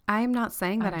 I'm not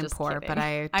saying that I'm poor, kidding. But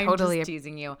I I'm totally just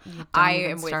teasing you. I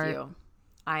am with you.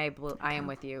 I am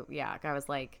with you. Yeah, I was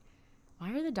like,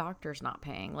 why are the doctors not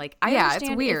paying? Like, I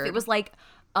understand it's weird. If it was like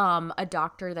a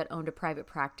doctor that owned a private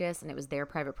practice and it was their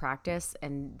private practice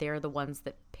and they're the ones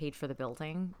that paid for the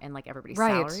building and like everybody's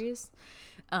salaries.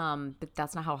 But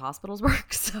that's not how hospitals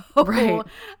work. So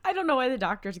I don't know why the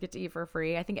doctors get to eat for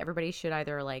free. I think everybody should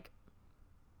either like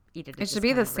eat it. It should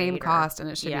be the same cost and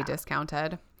it should be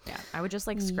discounted. Yeah, I would just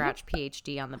like scratch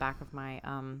PhD on the back of my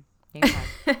name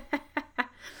tag.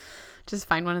 Just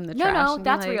find one in the trash. No,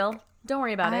 that's like, real. Don't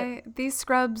worry about it. These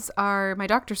scrubs are my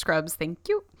doctor scrubs. Thank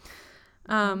you.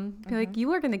 Be like, you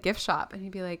work in the gift shop, and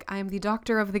he'd be like, I am the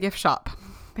doctor of the gift shop.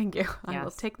 Thank you. I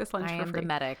will take this lunch for free. I am the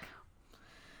medic.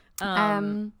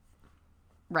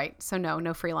 Right. So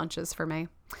no free lunches for me.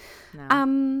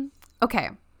 No. Okay.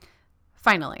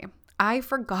 Finally, I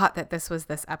forgot that this was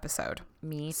this episode.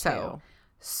 Me too. So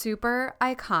super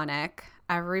iconic.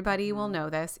 Everybody will know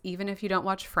this, even if you don't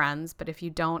watch Friends. But if you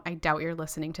don't, I doubt you're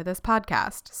listening to this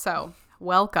podcast. So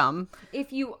welcome.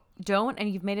 If you don't and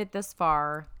you've made it this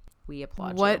far, we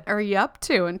applaud What you. are you up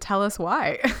to? And tell us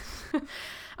why.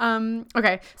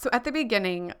 Okay, so at the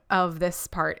beginning of this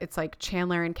part, it's like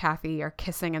Chandler and Kathy are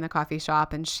kissing in the coffee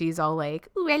shop, and she's all like,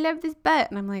 "Ooh, I love this butt,"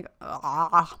 and I'm like,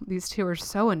 "Ah, these two are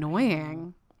so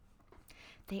annoying."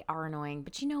 They are annoying,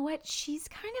 but you know what? She's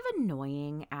kind of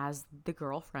annoying as the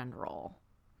girlfriend role.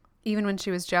 Even when she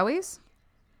was Joey's?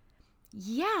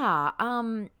 Yeah,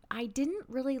 I didn't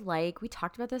really like, we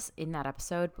talked about this in that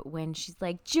episode, but when she's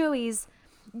like, Joey's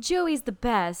the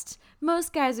best.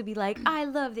 Most guys would be like, I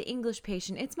love The English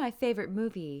Patient. It's my favorite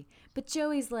movie. But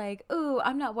Joey's like, ooh,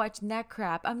 I'm not watching that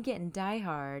crap. I'm getting Die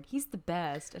Hard. He's the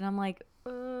best. And I'm like,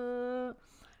 are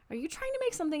you trying to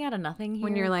make something out of nothing here?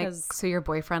 When you're like, so your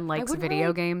boyfriend likes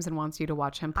video games and wants you to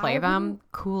watch him play them?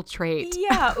 Cool trait.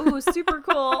 Yeah, ooh, super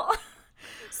cool.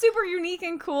 Super unique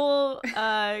and cool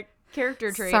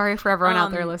character trait. Sorry for everyone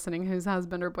out there listening whose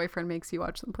husband or boyfriend makes you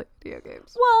watch them play video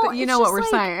games. Well, but you know what we're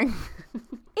saying.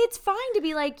 It's fine to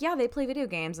be like, yeah, they play video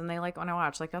games and they like want to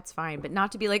watch. Like, that's fine. But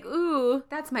not to be like, ooh,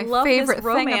 that's my love favorite this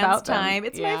romance thing about time. them.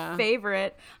 It's my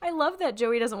favorite. I love that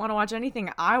Joey doesn't want to watch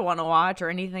anything I want to watch or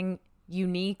anything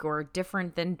unique or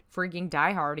different than freaking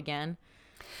Die Hard again.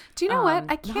 Do you know what?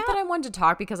 I can't. Not that I wanted to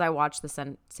talk because I watched the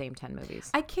same 10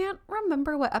 movies. I can't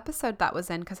remember what episode that was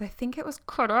in because I think it was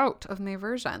cut out of my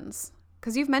versions.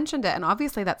 Because you've mentioned it, and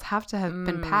obviously that's have to have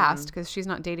been passed because she's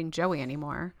not dating Joey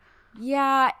anymore.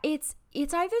 Yeah, it's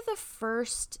either the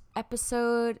first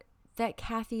episode that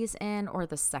Kathy's in or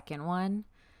the second one.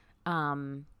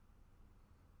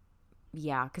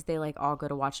 Yeah, because they like all go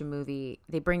to watch a movie.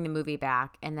 They bring the movie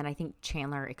back, and then I think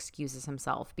Chandler excuses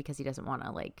himself because he doesn't want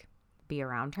to like be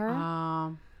around her.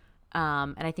 And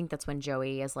I think that's when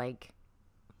Joey is like,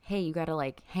 "Hey, you got to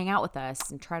like hang out with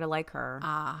us and try to like her."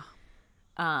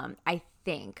 I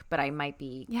think, but I might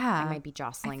be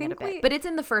jostling it a bit. But it's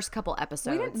in the first couple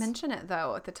episodes. We didn't mention it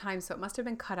though at the time, so it must have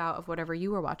been cut out of whatever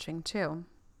you were watching too.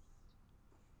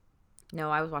 No,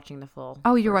 I was watching the full.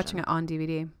 Oh, you're watching it on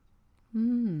DVD.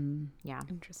 Yeah.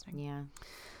 Interesting. Yeah.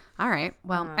 All right.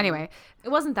 Well, anyway. It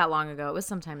wasn't that long ago. It was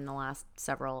sometime in the last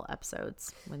several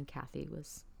episodes when Kathy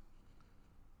was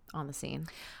on the scene.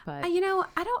 But you know,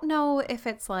 I don't know if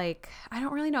it's like, I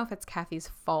don't really know if it's Kathy's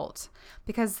fault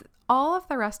because all of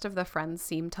the rest of the friends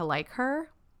seem to like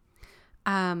her.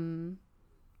 Do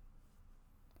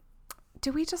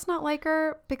we just not like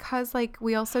her because like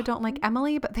we also don't like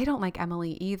Emily, but they don't like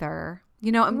Emily either.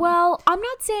 You know, well, I'm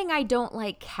not saying I don't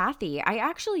like Kathy. I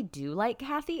actually do like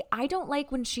Kathy. I don't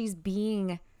like when she's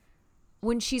playing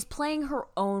her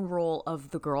own role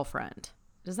of the girlfriend.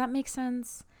 Does that make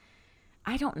sense?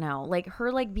 I don't know. Like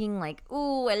her like being like,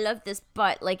 "Ooh, I love this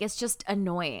butt." Like it's just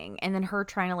annoying. And then her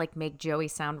trying to like make Joey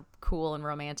sound cool and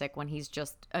romantic when he's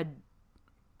just a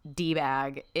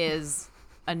D-bag is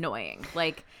annoying.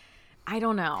 Like I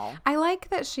don't know. I like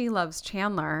that she loves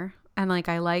Chandler. And like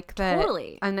I like that,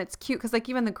 totally. And it's cute because like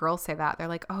even the girls say that they're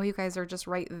like, oh, you guys are just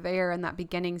right there in that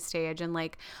beginning stage, and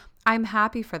like I'm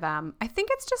happy for them. I think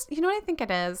it's just, you know what I think it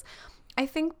is. I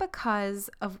think because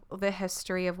of the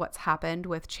history of what's happened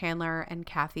with Chandler and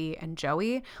Kathy and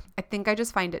Joey, I think I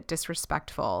just find it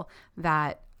disrespectful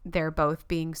that they're both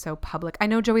being so public. I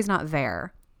know Joey's not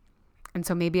there, and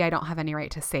so maybe I don't have any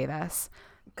right to say this.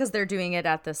 Because they're doing it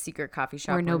at the secret coffee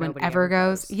shop where nobody ever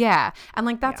goes. Yeah. And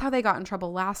like that's how they got in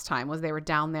trouble last time was they were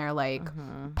down there like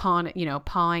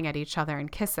pawing at each other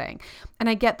and kissing. And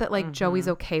I get that like Joey's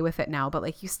okay with it now, but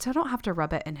like you still don't have to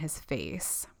rub it in his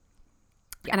face.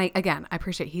 Yeah. And I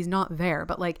appreciate he's not there,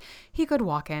 but like he could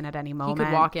walk in at any moment. He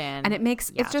could walk in. And it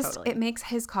makes it makes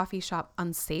his coffee shop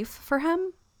unsafe for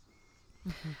him.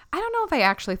 I don't know if I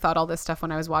actually thought all this stuff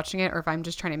when I was watching it or if I'm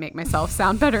just trying to make myself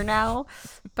sound better now,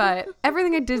 but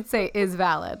everything I did say is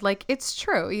valid. Like it's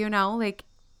true, you know, like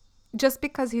just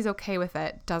because he's okay with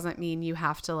it doesn't mean you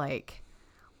have to like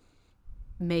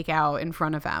make out in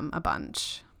front of him a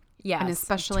bunch. Yeah. And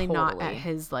especially not at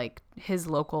his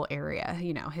local area,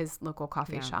 you know, his local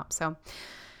coffee shop. So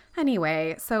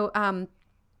anyway,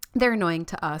 they're annoying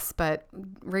to us, but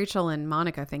Rachel and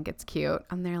Monica think it's cute.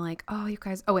 And they're like, oh, you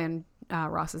guys. Oh, and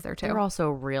Ross is there too. They're also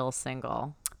real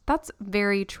single. That's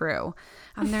very true.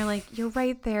 And they're like, you're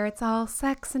right there. It's all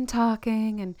sex and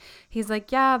talking. And he's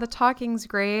like, yeah, the talking's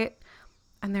great.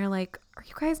 And they're like, are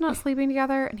you guys not sleeping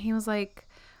together? And he was like,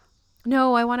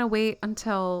 no, I want to wait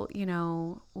until, you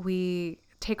know, we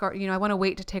take our, you know, I want to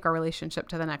wait to take our relationship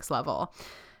to the next level.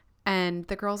 And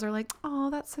the girls are like, oh,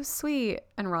 that's so sweet.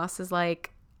 And Ross is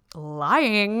like,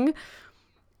 lying.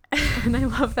 And I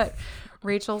love that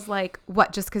Rachel's like,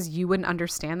 what, just because you wouldn't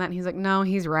understand that? And he's like, no,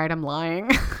 he's right, I'm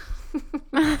lying.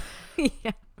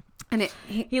 Yeah. And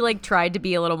he like tried to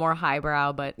be a little more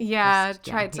highbrow, but he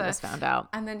was found out.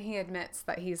 And then he admits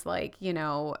that he's like,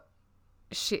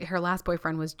 her last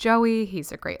boyfriend was Joey.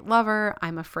 He's a great lover.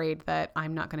 I'm afraid that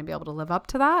I'm not going to be able to live up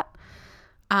to that.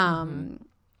 And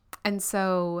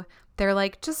so they're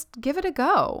like, just give it a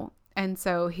go. And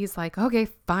so he's like, okay,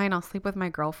 fine, I'll sleep with my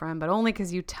girlfriend, but only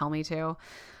because you tell me to.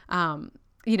 And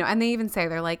they even say,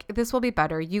 they're like, this will be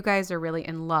better. You guys are really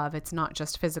in love. It's not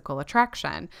just physical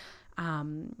attraction,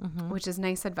 which is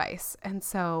nice advice. And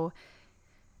so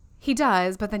he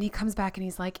does, but then he comes back and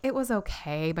he's like, it was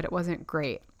okay, but it wasn't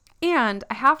great. And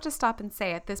I have to stop and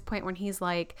say at this point when he's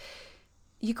like,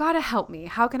 you got to help me.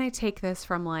 How can I take this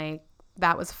from like,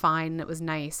 that was fine, it was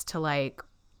nice, to like,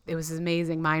 it was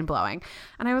amazing, mind-blowing.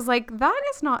 And I was like, that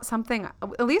is not something,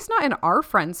 at least not in our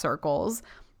friend circles,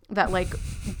 that like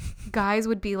guys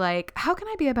would be like, how can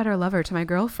I be a better lover to my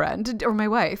girlfriend or my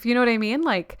wife? You know what I mean?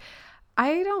 Like,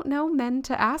 I don't know men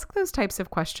to ask those types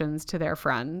of questions to their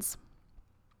friends.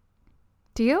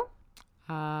 Do you?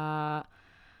 I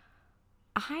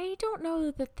don't know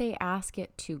that they ask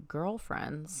it to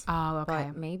girlfriends. Oh, okay.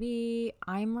 But maybe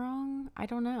I'm wrong. I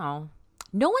don't know.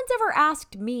 No one's ever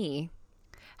asked me.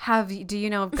 Do you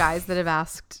know of guys that have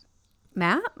asked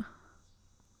Matt?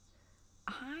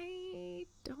 I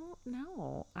don't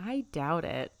know. I doubt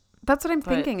it. That's what I'm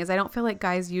thinking, is I don't feel like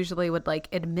guys usually would like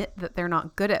admit that they're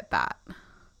not good at that.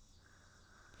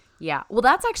 Yeah. Well,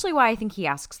 that's actually why I think he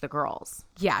asks the girls.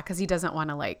 Yeah, because he doesn't want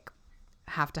to like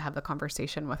have to have the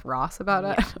conversation with Ross about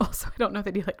it. Also, I don't know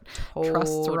that he like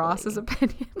trusts Ross's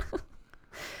opinion.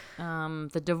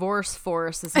 The divorce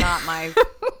force is not my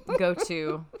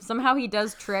go-to. Somehow he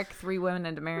does trick 3 women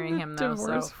into marrying him, though.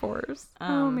 Divorce force.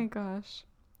 Oh my gosh.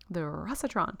 The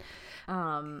Rossatron.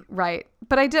 Right.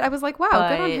 But I was like, wow,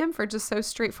 good on him for just so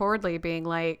straightforwardly being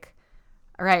like,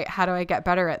 all right, how do I get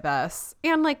better at this?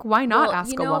 And like, why not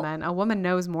ask a woman? A woman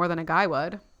knows more than a guy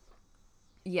would.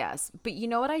 Yes. But you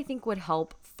know what I think would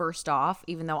help first off,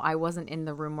 even though I wasn't in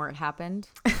the room where it happened?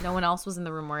 No one else was in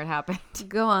the room where it happened.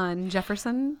 Go on,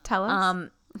 Jefferson. Tell us.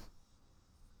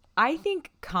 I think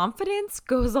confidence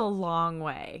goes a long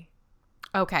way.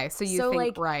 Okay. So you think,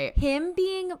 like, right. Him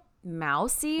being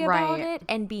mousy about it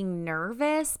and being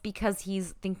nervous because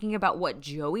he's thinking about what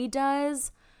Joey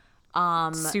does.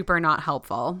 Super not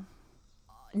helpful.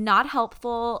 Not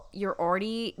helpful. You're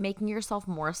already making yourself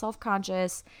more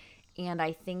self-conscious. And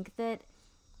I think that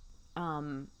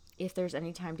if there's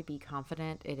any time to be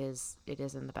confident, it is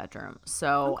in the bedroom.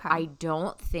 So I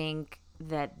don't think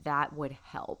that would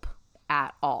help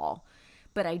at all.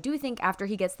 But I do think after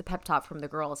he gets the pep talk from the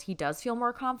girls, he does feel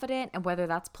more confident, and whether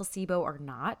that's placebo or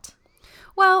not.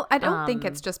 Well, I don't think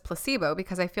it's just placebo,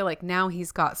 because I feel like now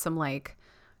he's got some like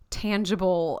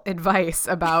tangible advice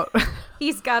about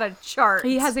he's got a chart.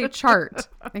 He has a chart.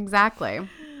 Exactly.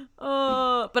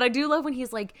 But I do love when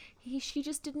he's like, she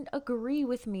just didn't agree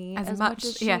with me as much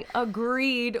as she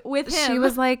agreed with him. She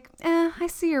was like, I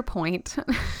see your point.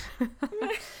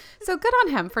 So good on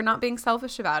him for not being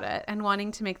selfish about it and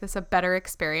wanting to make this a better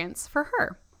experience for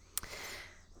her.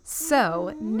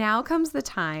 So now comes the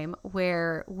time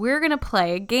where we're going to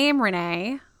play a game,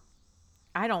 Renee.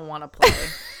 I don't want to play.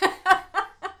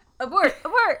 Abort.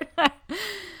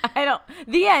 I don't.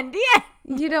 The end.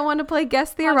 You don't want to play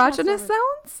Guess the Erogenous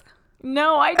Zones?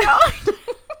 No, I don't.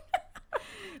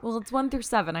 Well, it's 1 through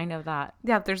 7. I know that.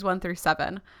 Yeah, there's 1 through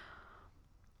 7.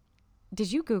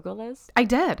 Did you Google this? I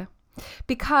did.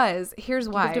 Because here's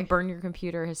why. You have to burn your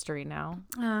computer history now.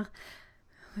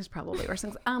 There's probably worse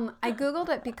things. I Googled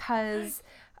it because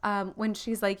when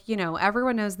she's like,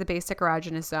 everyone knows the basic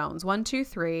erogenous zones, 1, 2,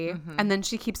 3. Mm-hmm. And then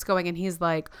she keeps going and he's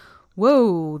like,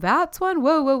 whoa, that's one.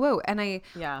 Whoa. And I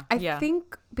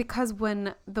think because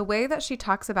when the way that she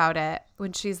talks about it,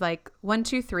 when she's like 1,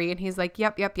 2, 3, and he's like,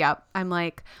 yep. I'm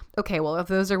like, okay, well, if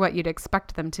those are what you'd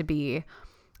expect them to be,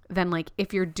 then like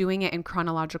if you're doing it in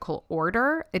chronological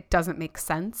order, it doesn't make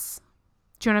sense.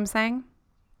 Do you know what I'm saying?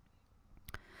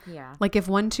 Yeah. Like if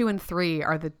 1, 2, and 3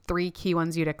 are the 3 key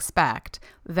ones you'd expect,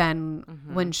 then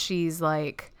when she's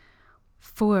like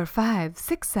 4, 5,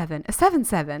 6, 7,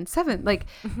 7, like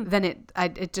then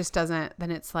it just doesn't. Then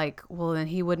it's like, well, then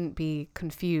he wouldn't be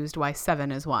confused why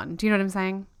 7 is 1. Do you know what I'm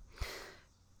saying?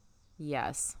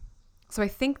 Yes. So I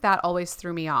think that always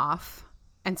threw me off,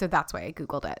 and so that's why I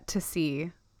Googled it to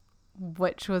see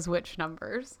which was which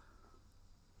numbers.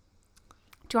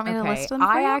 Do you want me to list them for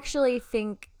you? I actually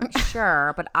think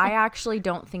sure, but I actually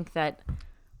don't think that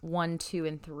 1, 2,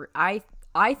 and 3.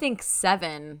 I think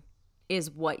 7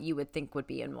 is what you would think would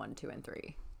be in 1, 2, and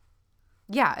 3.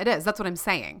 Yeah, it is. That's what I'm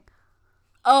saying.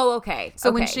 Oh, okay.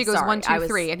 So when she goes 1, 2,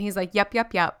 3, and he's like, yep,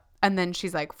 And then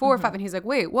she's like 4 or 5. And he's like,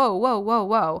 wait, whoa, whoa, whoa,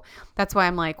 whoa. That's why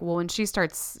I'm like, well, when she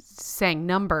starts saying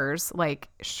numbers, like,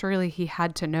 surely he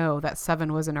had to know that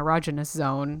 7 was an erogenous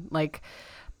zone. Like,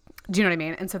 do you know what I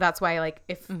mean? And so that's why, like,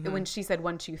 if when she said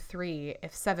 1, 2, 3,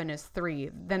 if 7 is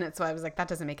 3, then it's why I was like, that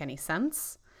doesn't make any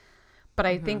sense. But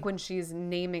I think when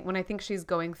I think she's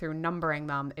going through numbering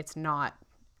them, it's not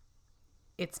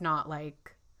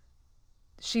like,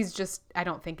 she's just, I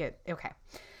don't think okay.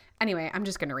 Anyway, I'm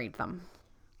just going to read them.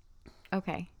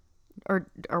 Okay. Or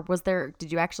was there,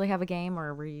 did you actually have a game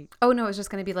or were you? Oh, no, it's just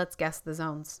going to be let's guess the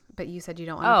zones. But you said you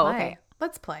don't want to play. Okay.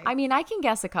 Let's play. I mean, I can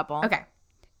guess a couple. Okay.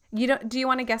 Do you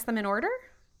want to guess them in order?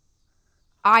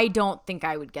 I don't think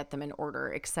I would get them in order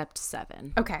except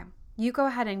 7. Okay. You go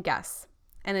ahead and guess.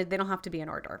 And they don't have to be in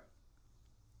order.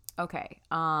 Okay.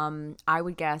 I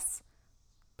would guess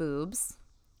boobs.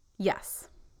 Yes.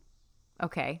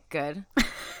 Okay, good.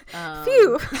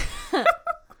 Phew.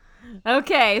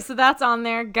 Okay, so that's on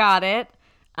there. Got it.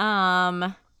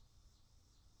 Because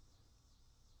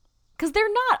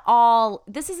they're not all.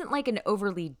 This isn't like an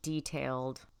overly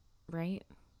detailed, right?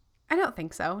 I don't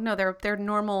think so. No, they're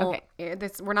normal. Okay.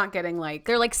 We're not getting like.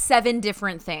 They're like 7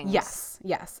 different things.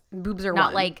 Yes. Boobs are not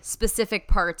one. like specific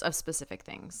parts of specific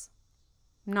things.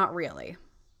 Not really.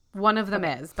 One of them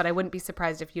is, but I wouldn't be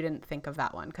surprised if you didn't think of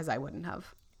that one because I wouldn't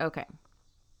have. Okay.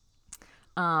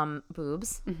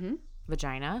 Boobs. Mm-hmm.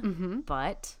 Vagina. Mm-hmm.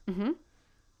 Butt. Mm-hmm.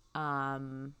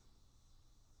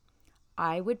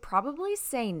 I would probably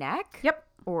say neck. Yep.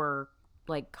 Or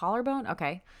like collarbone.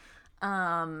 Okay.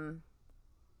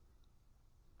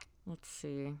 Let's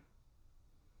see.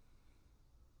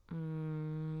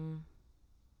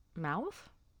 Mouth?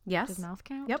 Yes. Does mouth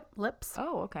count? Yep. Lips.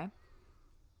 Oh, okay.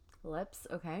 Lips.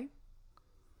 Okay.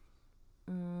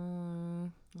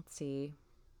 Let's see.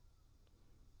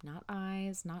 Not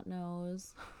eyes, not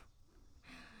nose.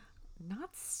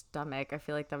 Not stomach. I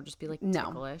feel like that would just be like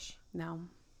ticklish. No.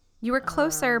 You were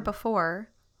closer before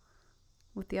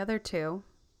with the other two.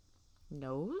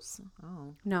 Nose?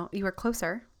 Oh. No, you were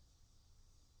closer.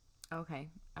 Okay.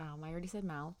 I already said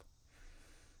mouth.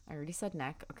 I already said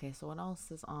neck. Okay, so what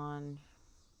else is on?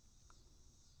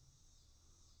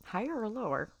 Higher or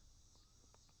lower?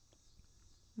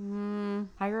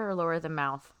 Higher or lower than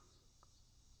mouth?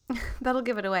 That'll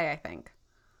give it away, I think.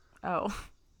 Oh.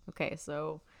 Okay,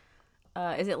 so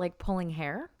is it like pulling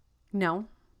hair? No.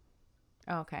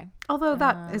 Oh, okay. Although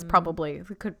that is probably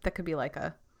that could be like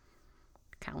a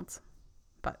counts.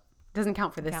 But doesn't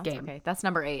count for this game. Okay, that's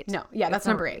number 8. No, yeah, that's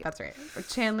number 8. That's right.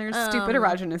 Chandler's stupid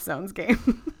erogenous zones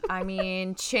game. I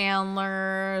mean,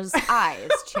 Chandler's eyes,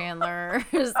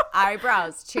 Chandler's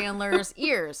eyebrows, Chandler's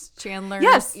ears,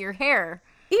 Chandler's ear hair.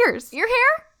 Ears. Ear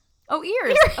hair? Oh,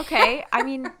 ears. Okay. I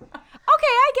mean, okay,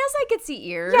 I guess I could see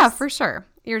ears. Yeah, for sure.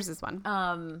 Ears is one.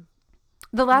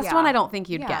 The last one I don't think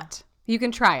you'd get. You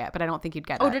can try it, but I don't think you'd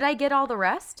get it. Oh, did I get all the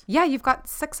rest? Yeah, you've got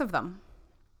 6 of them.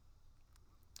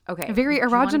 Okay. Very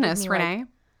erogenous, Renee. Like,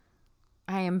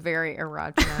 I am very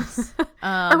erogenous.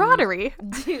 Erotery.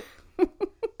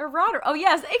 Erotery. Oh,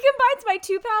 yes. It combines my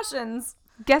 2 passions.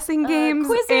 Guessing games.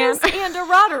 Quizzes and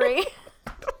erotery.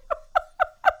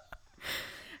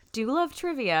 Do love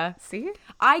trivia. See?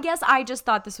 I guess I just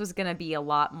thought this was going to be a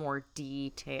lot more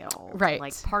detailed. Right.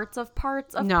 Like parts of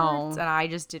parts. And I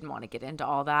just didn't want to get into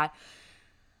all that.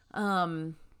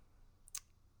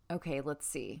 Okay, let's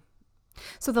see.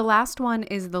 So the last one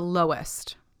is the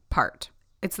lowest part.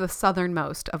 It's the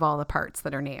southernmost of all the parts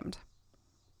that are named.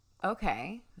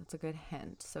 Okay. That's a good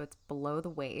hint. So it's below the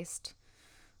waist.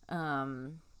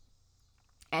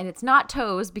 And it's not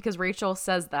toes because Rachel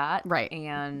says that. Right.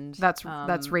 And that's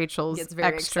Rachel's extra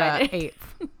excited.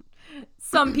 8th.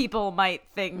 Some people might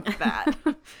think that.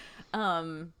 I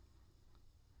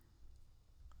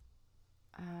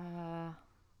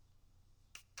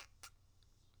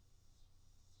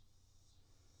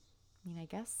mean, I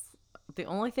guess the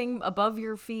only thing above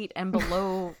your feet and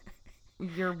below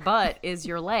your butt is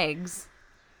your legs.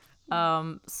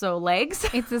 So legs.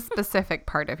 It's a specific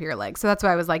part of your leg. So that's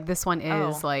why I was like, this one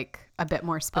is like a bit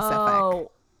more specific.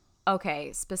 Oh,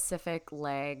 okay. Specific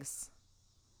legs.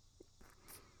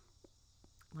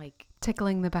 Like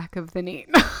tickling the back of the knee.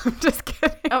 No, I'm just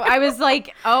kidding. Oh, I was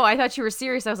like, I thought you were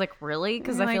serious. I was like, really?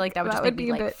 Because I feel like that would just make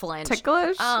me like flinch.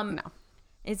 Ticklish? No.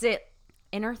 Is it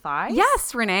inner thighs?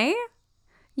 Yes, Renee.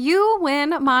 You win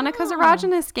Monica's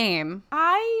erogenous game.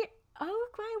 I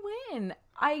win.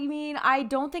 I mean, I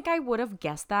don't think I would have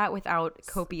guessed that without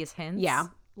copious hints. Yeah.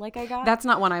 Like I got. That's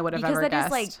not one I would have ever guessed. Because that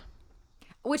is like,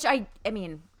 which I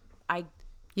mean,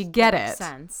 you get it.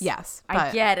 Sense. Yes.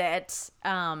 I get it.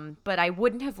 But I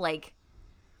wouldn't have like.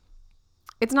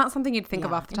 It's not something you'd think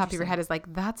of off the top of your head as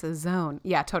like, that's a zone.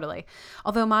 Yeah, totally.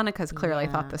 Although Monica's clearly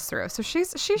thought this through. So she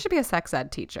should be a sex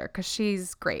ed teacher because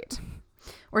she's great.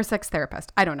 Or a sex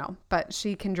therapist. I don't know. But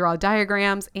she can draw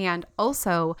diagrams. And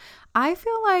also, I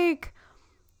feel like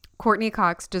Courtney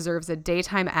Cox deserves a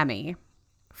daytime Emmy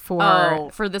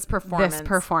for this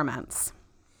performance.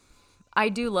 I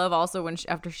do love also when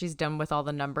after she's done with all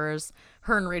the numbers,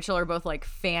 her and Rachel are both like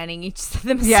fanning each of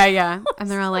themselves. Yeah. And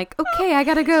they're all like, okay, I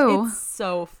gotta go. It's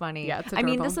so funny. Yeah, it's adorable.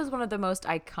 I mean, this is one of the most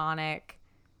iconic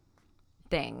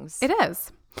things. It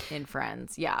is. In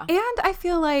Friends. Yeah. And I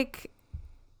feel like,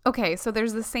 okay, so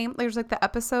there's like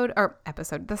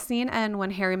the scene and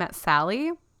when Harry met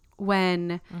Sally,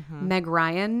 when Meg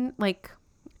Ryan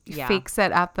fakes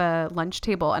it at the lunch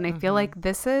table. And I feel like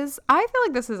this is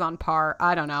on par.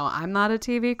 I don't know. I'm not a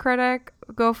TV critic,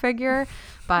 go figure.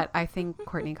 But I think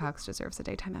Courtney Cox deserves a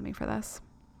daytime Emmy for this.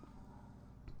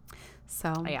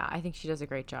 So yeah, I think she does a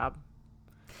great job.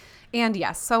 And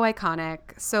yes, so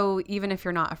iconic. So even if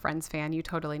you're not a Friends fan, you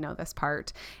totally know this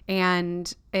part.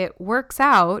 And it works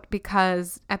out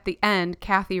because at the end,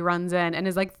 Kathy runs in and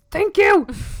is like, thank you.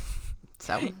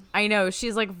 So I know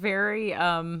she's like very,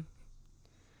 her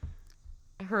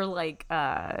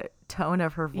tone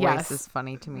of her voice is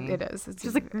funny to me. It is. It's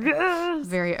just like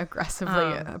very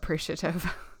aggressively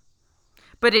appreciative.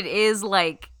 But it is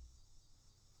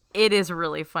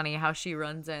really funny how she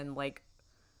runs in like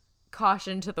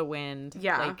caution to the wind.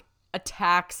 Yeah. Like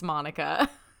attacks Monica.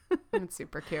 It's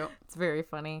super cute. It's very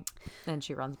funny. Then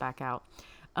she runs back out.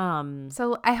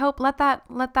 So I hope let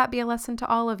that be a lesson to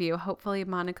all of you. Hopefully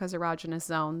Monica's erogenous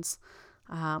zones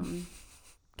can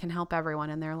help everyone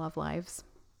in their love lives.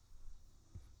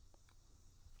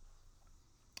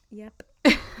 Yep.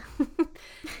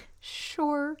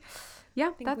 Sure. Yeah,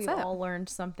 I think that's we've it. all learned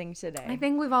something today. I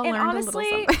think we've all learned honestly,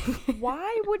 a little something.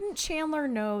 Why wouldn't Chandler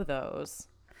know those?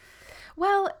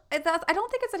 Well, I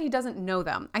don't think it's that he doesn't know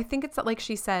them. I think it's that, like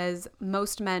she says,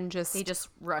 most men they just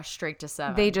rush straight to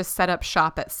 7. They just set up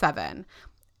shop at 7.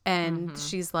 And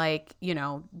she's like,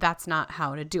 that's not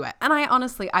how to do it. And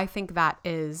I think that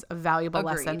is a valuable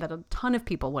lesson that a ton of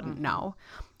people wouldn't know.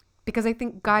 Because I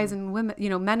think guys and women,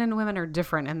 men and women are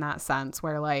different in that sense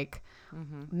where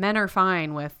men are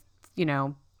fine with,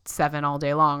 7 all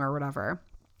day long or whatever.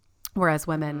 Whereas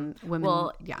women,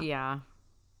 yeah.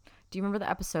 Do you remember the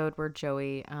episode where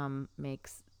Joey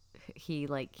he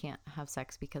can't have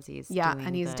sex because he's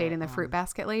dating the fruit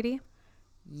basket lady?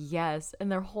 Yes,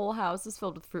 and their whole house is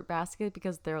filled with fruit basket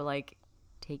because they're like,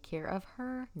 take care of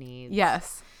her needs.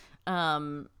 Yes.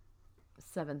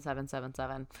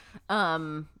 7777.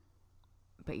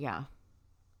 But yeah,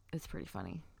 it's pretty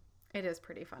funny. It is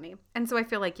pretty funny. And so I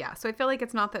feel like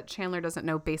it's not that Chandler doesn't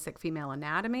know basic female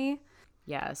anatomy.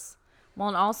 Yes. Well,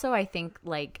 and also I think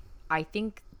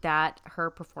that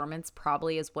her performance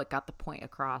probably is what got the point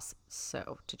across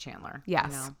to Chandler.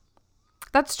 Yes.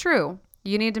 That's true.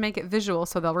 You need to make it visual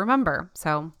so they'll remember.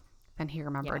 So then he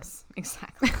remembered. Yes,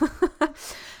 exactly.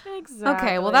 Exactly.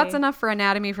 Okay, well that's enough for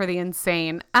Anatomy for the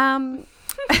Insane.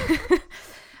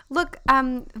 Look,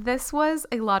 this was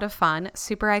a lot of fun,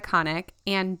 super iconic,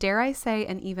 and dare I say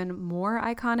an even more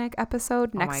iconic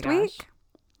episode next week.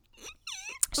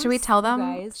 Should we tell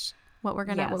them what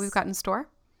we've got in store?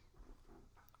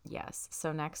 Yes.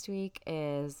 So next week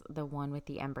is the one with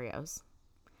the embryos,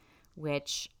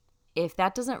 which if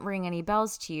that doesn't ring any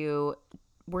bells to you,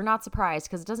 we're not surprised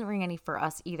because it doesn't ring any for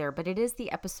us either. But it is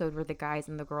the episode where the guys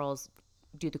and the girls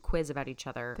do the quiz about each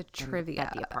other. The trivia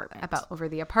at the apartment. over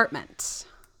the apartment.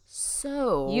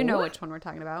 So you know which one we're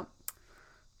talking about.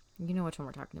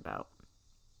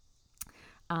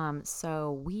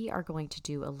 So we are going to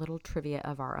do a little trivia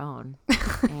of our own.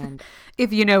 And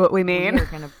if you know what we mean.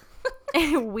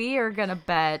 We are gonna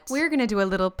bet. We're gonna do a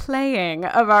little playing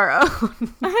of our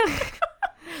own.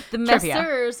 The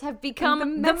Messers have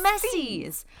become the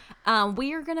Messies.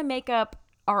 We are gonna make up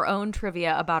our own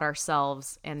trivia about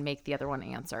ourselves and make the other one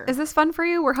answer. Is this fun for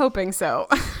you? We're hoping so.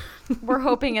 We're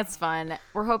hoping it's fun.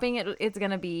 We're hoping it's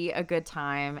gonna be a good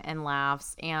time and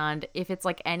laughs. And if it's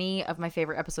like any of my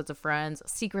favorite episodes of Friends,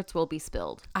 secrets will be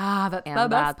spilled. That's the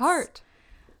best part.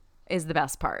 Is the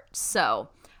best part. So,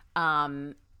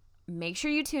 make sure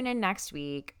you tune in next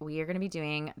week. We are going to be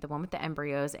doing the one with the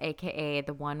embryos, aka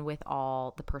the one with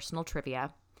all the personal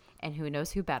trivia and who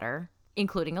knows who better,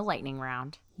 including a lightning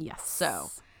round. Yes. So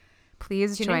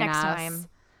please tune join in next us. time.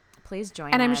 Please join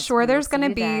us. And I'm sure there's going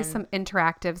to be some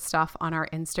interactive stuff on our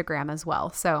Instagram as well.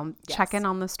 So check in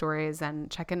on the stories and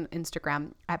check in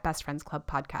Instagram at Best Friends Club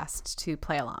Podcast to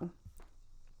play along.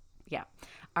 Yeah.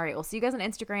 All right. We'll see you guys on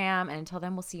Instagram. And until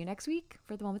then, we'll see you next week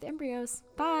for the one with the embryos.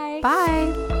 Bye.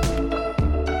 Bye.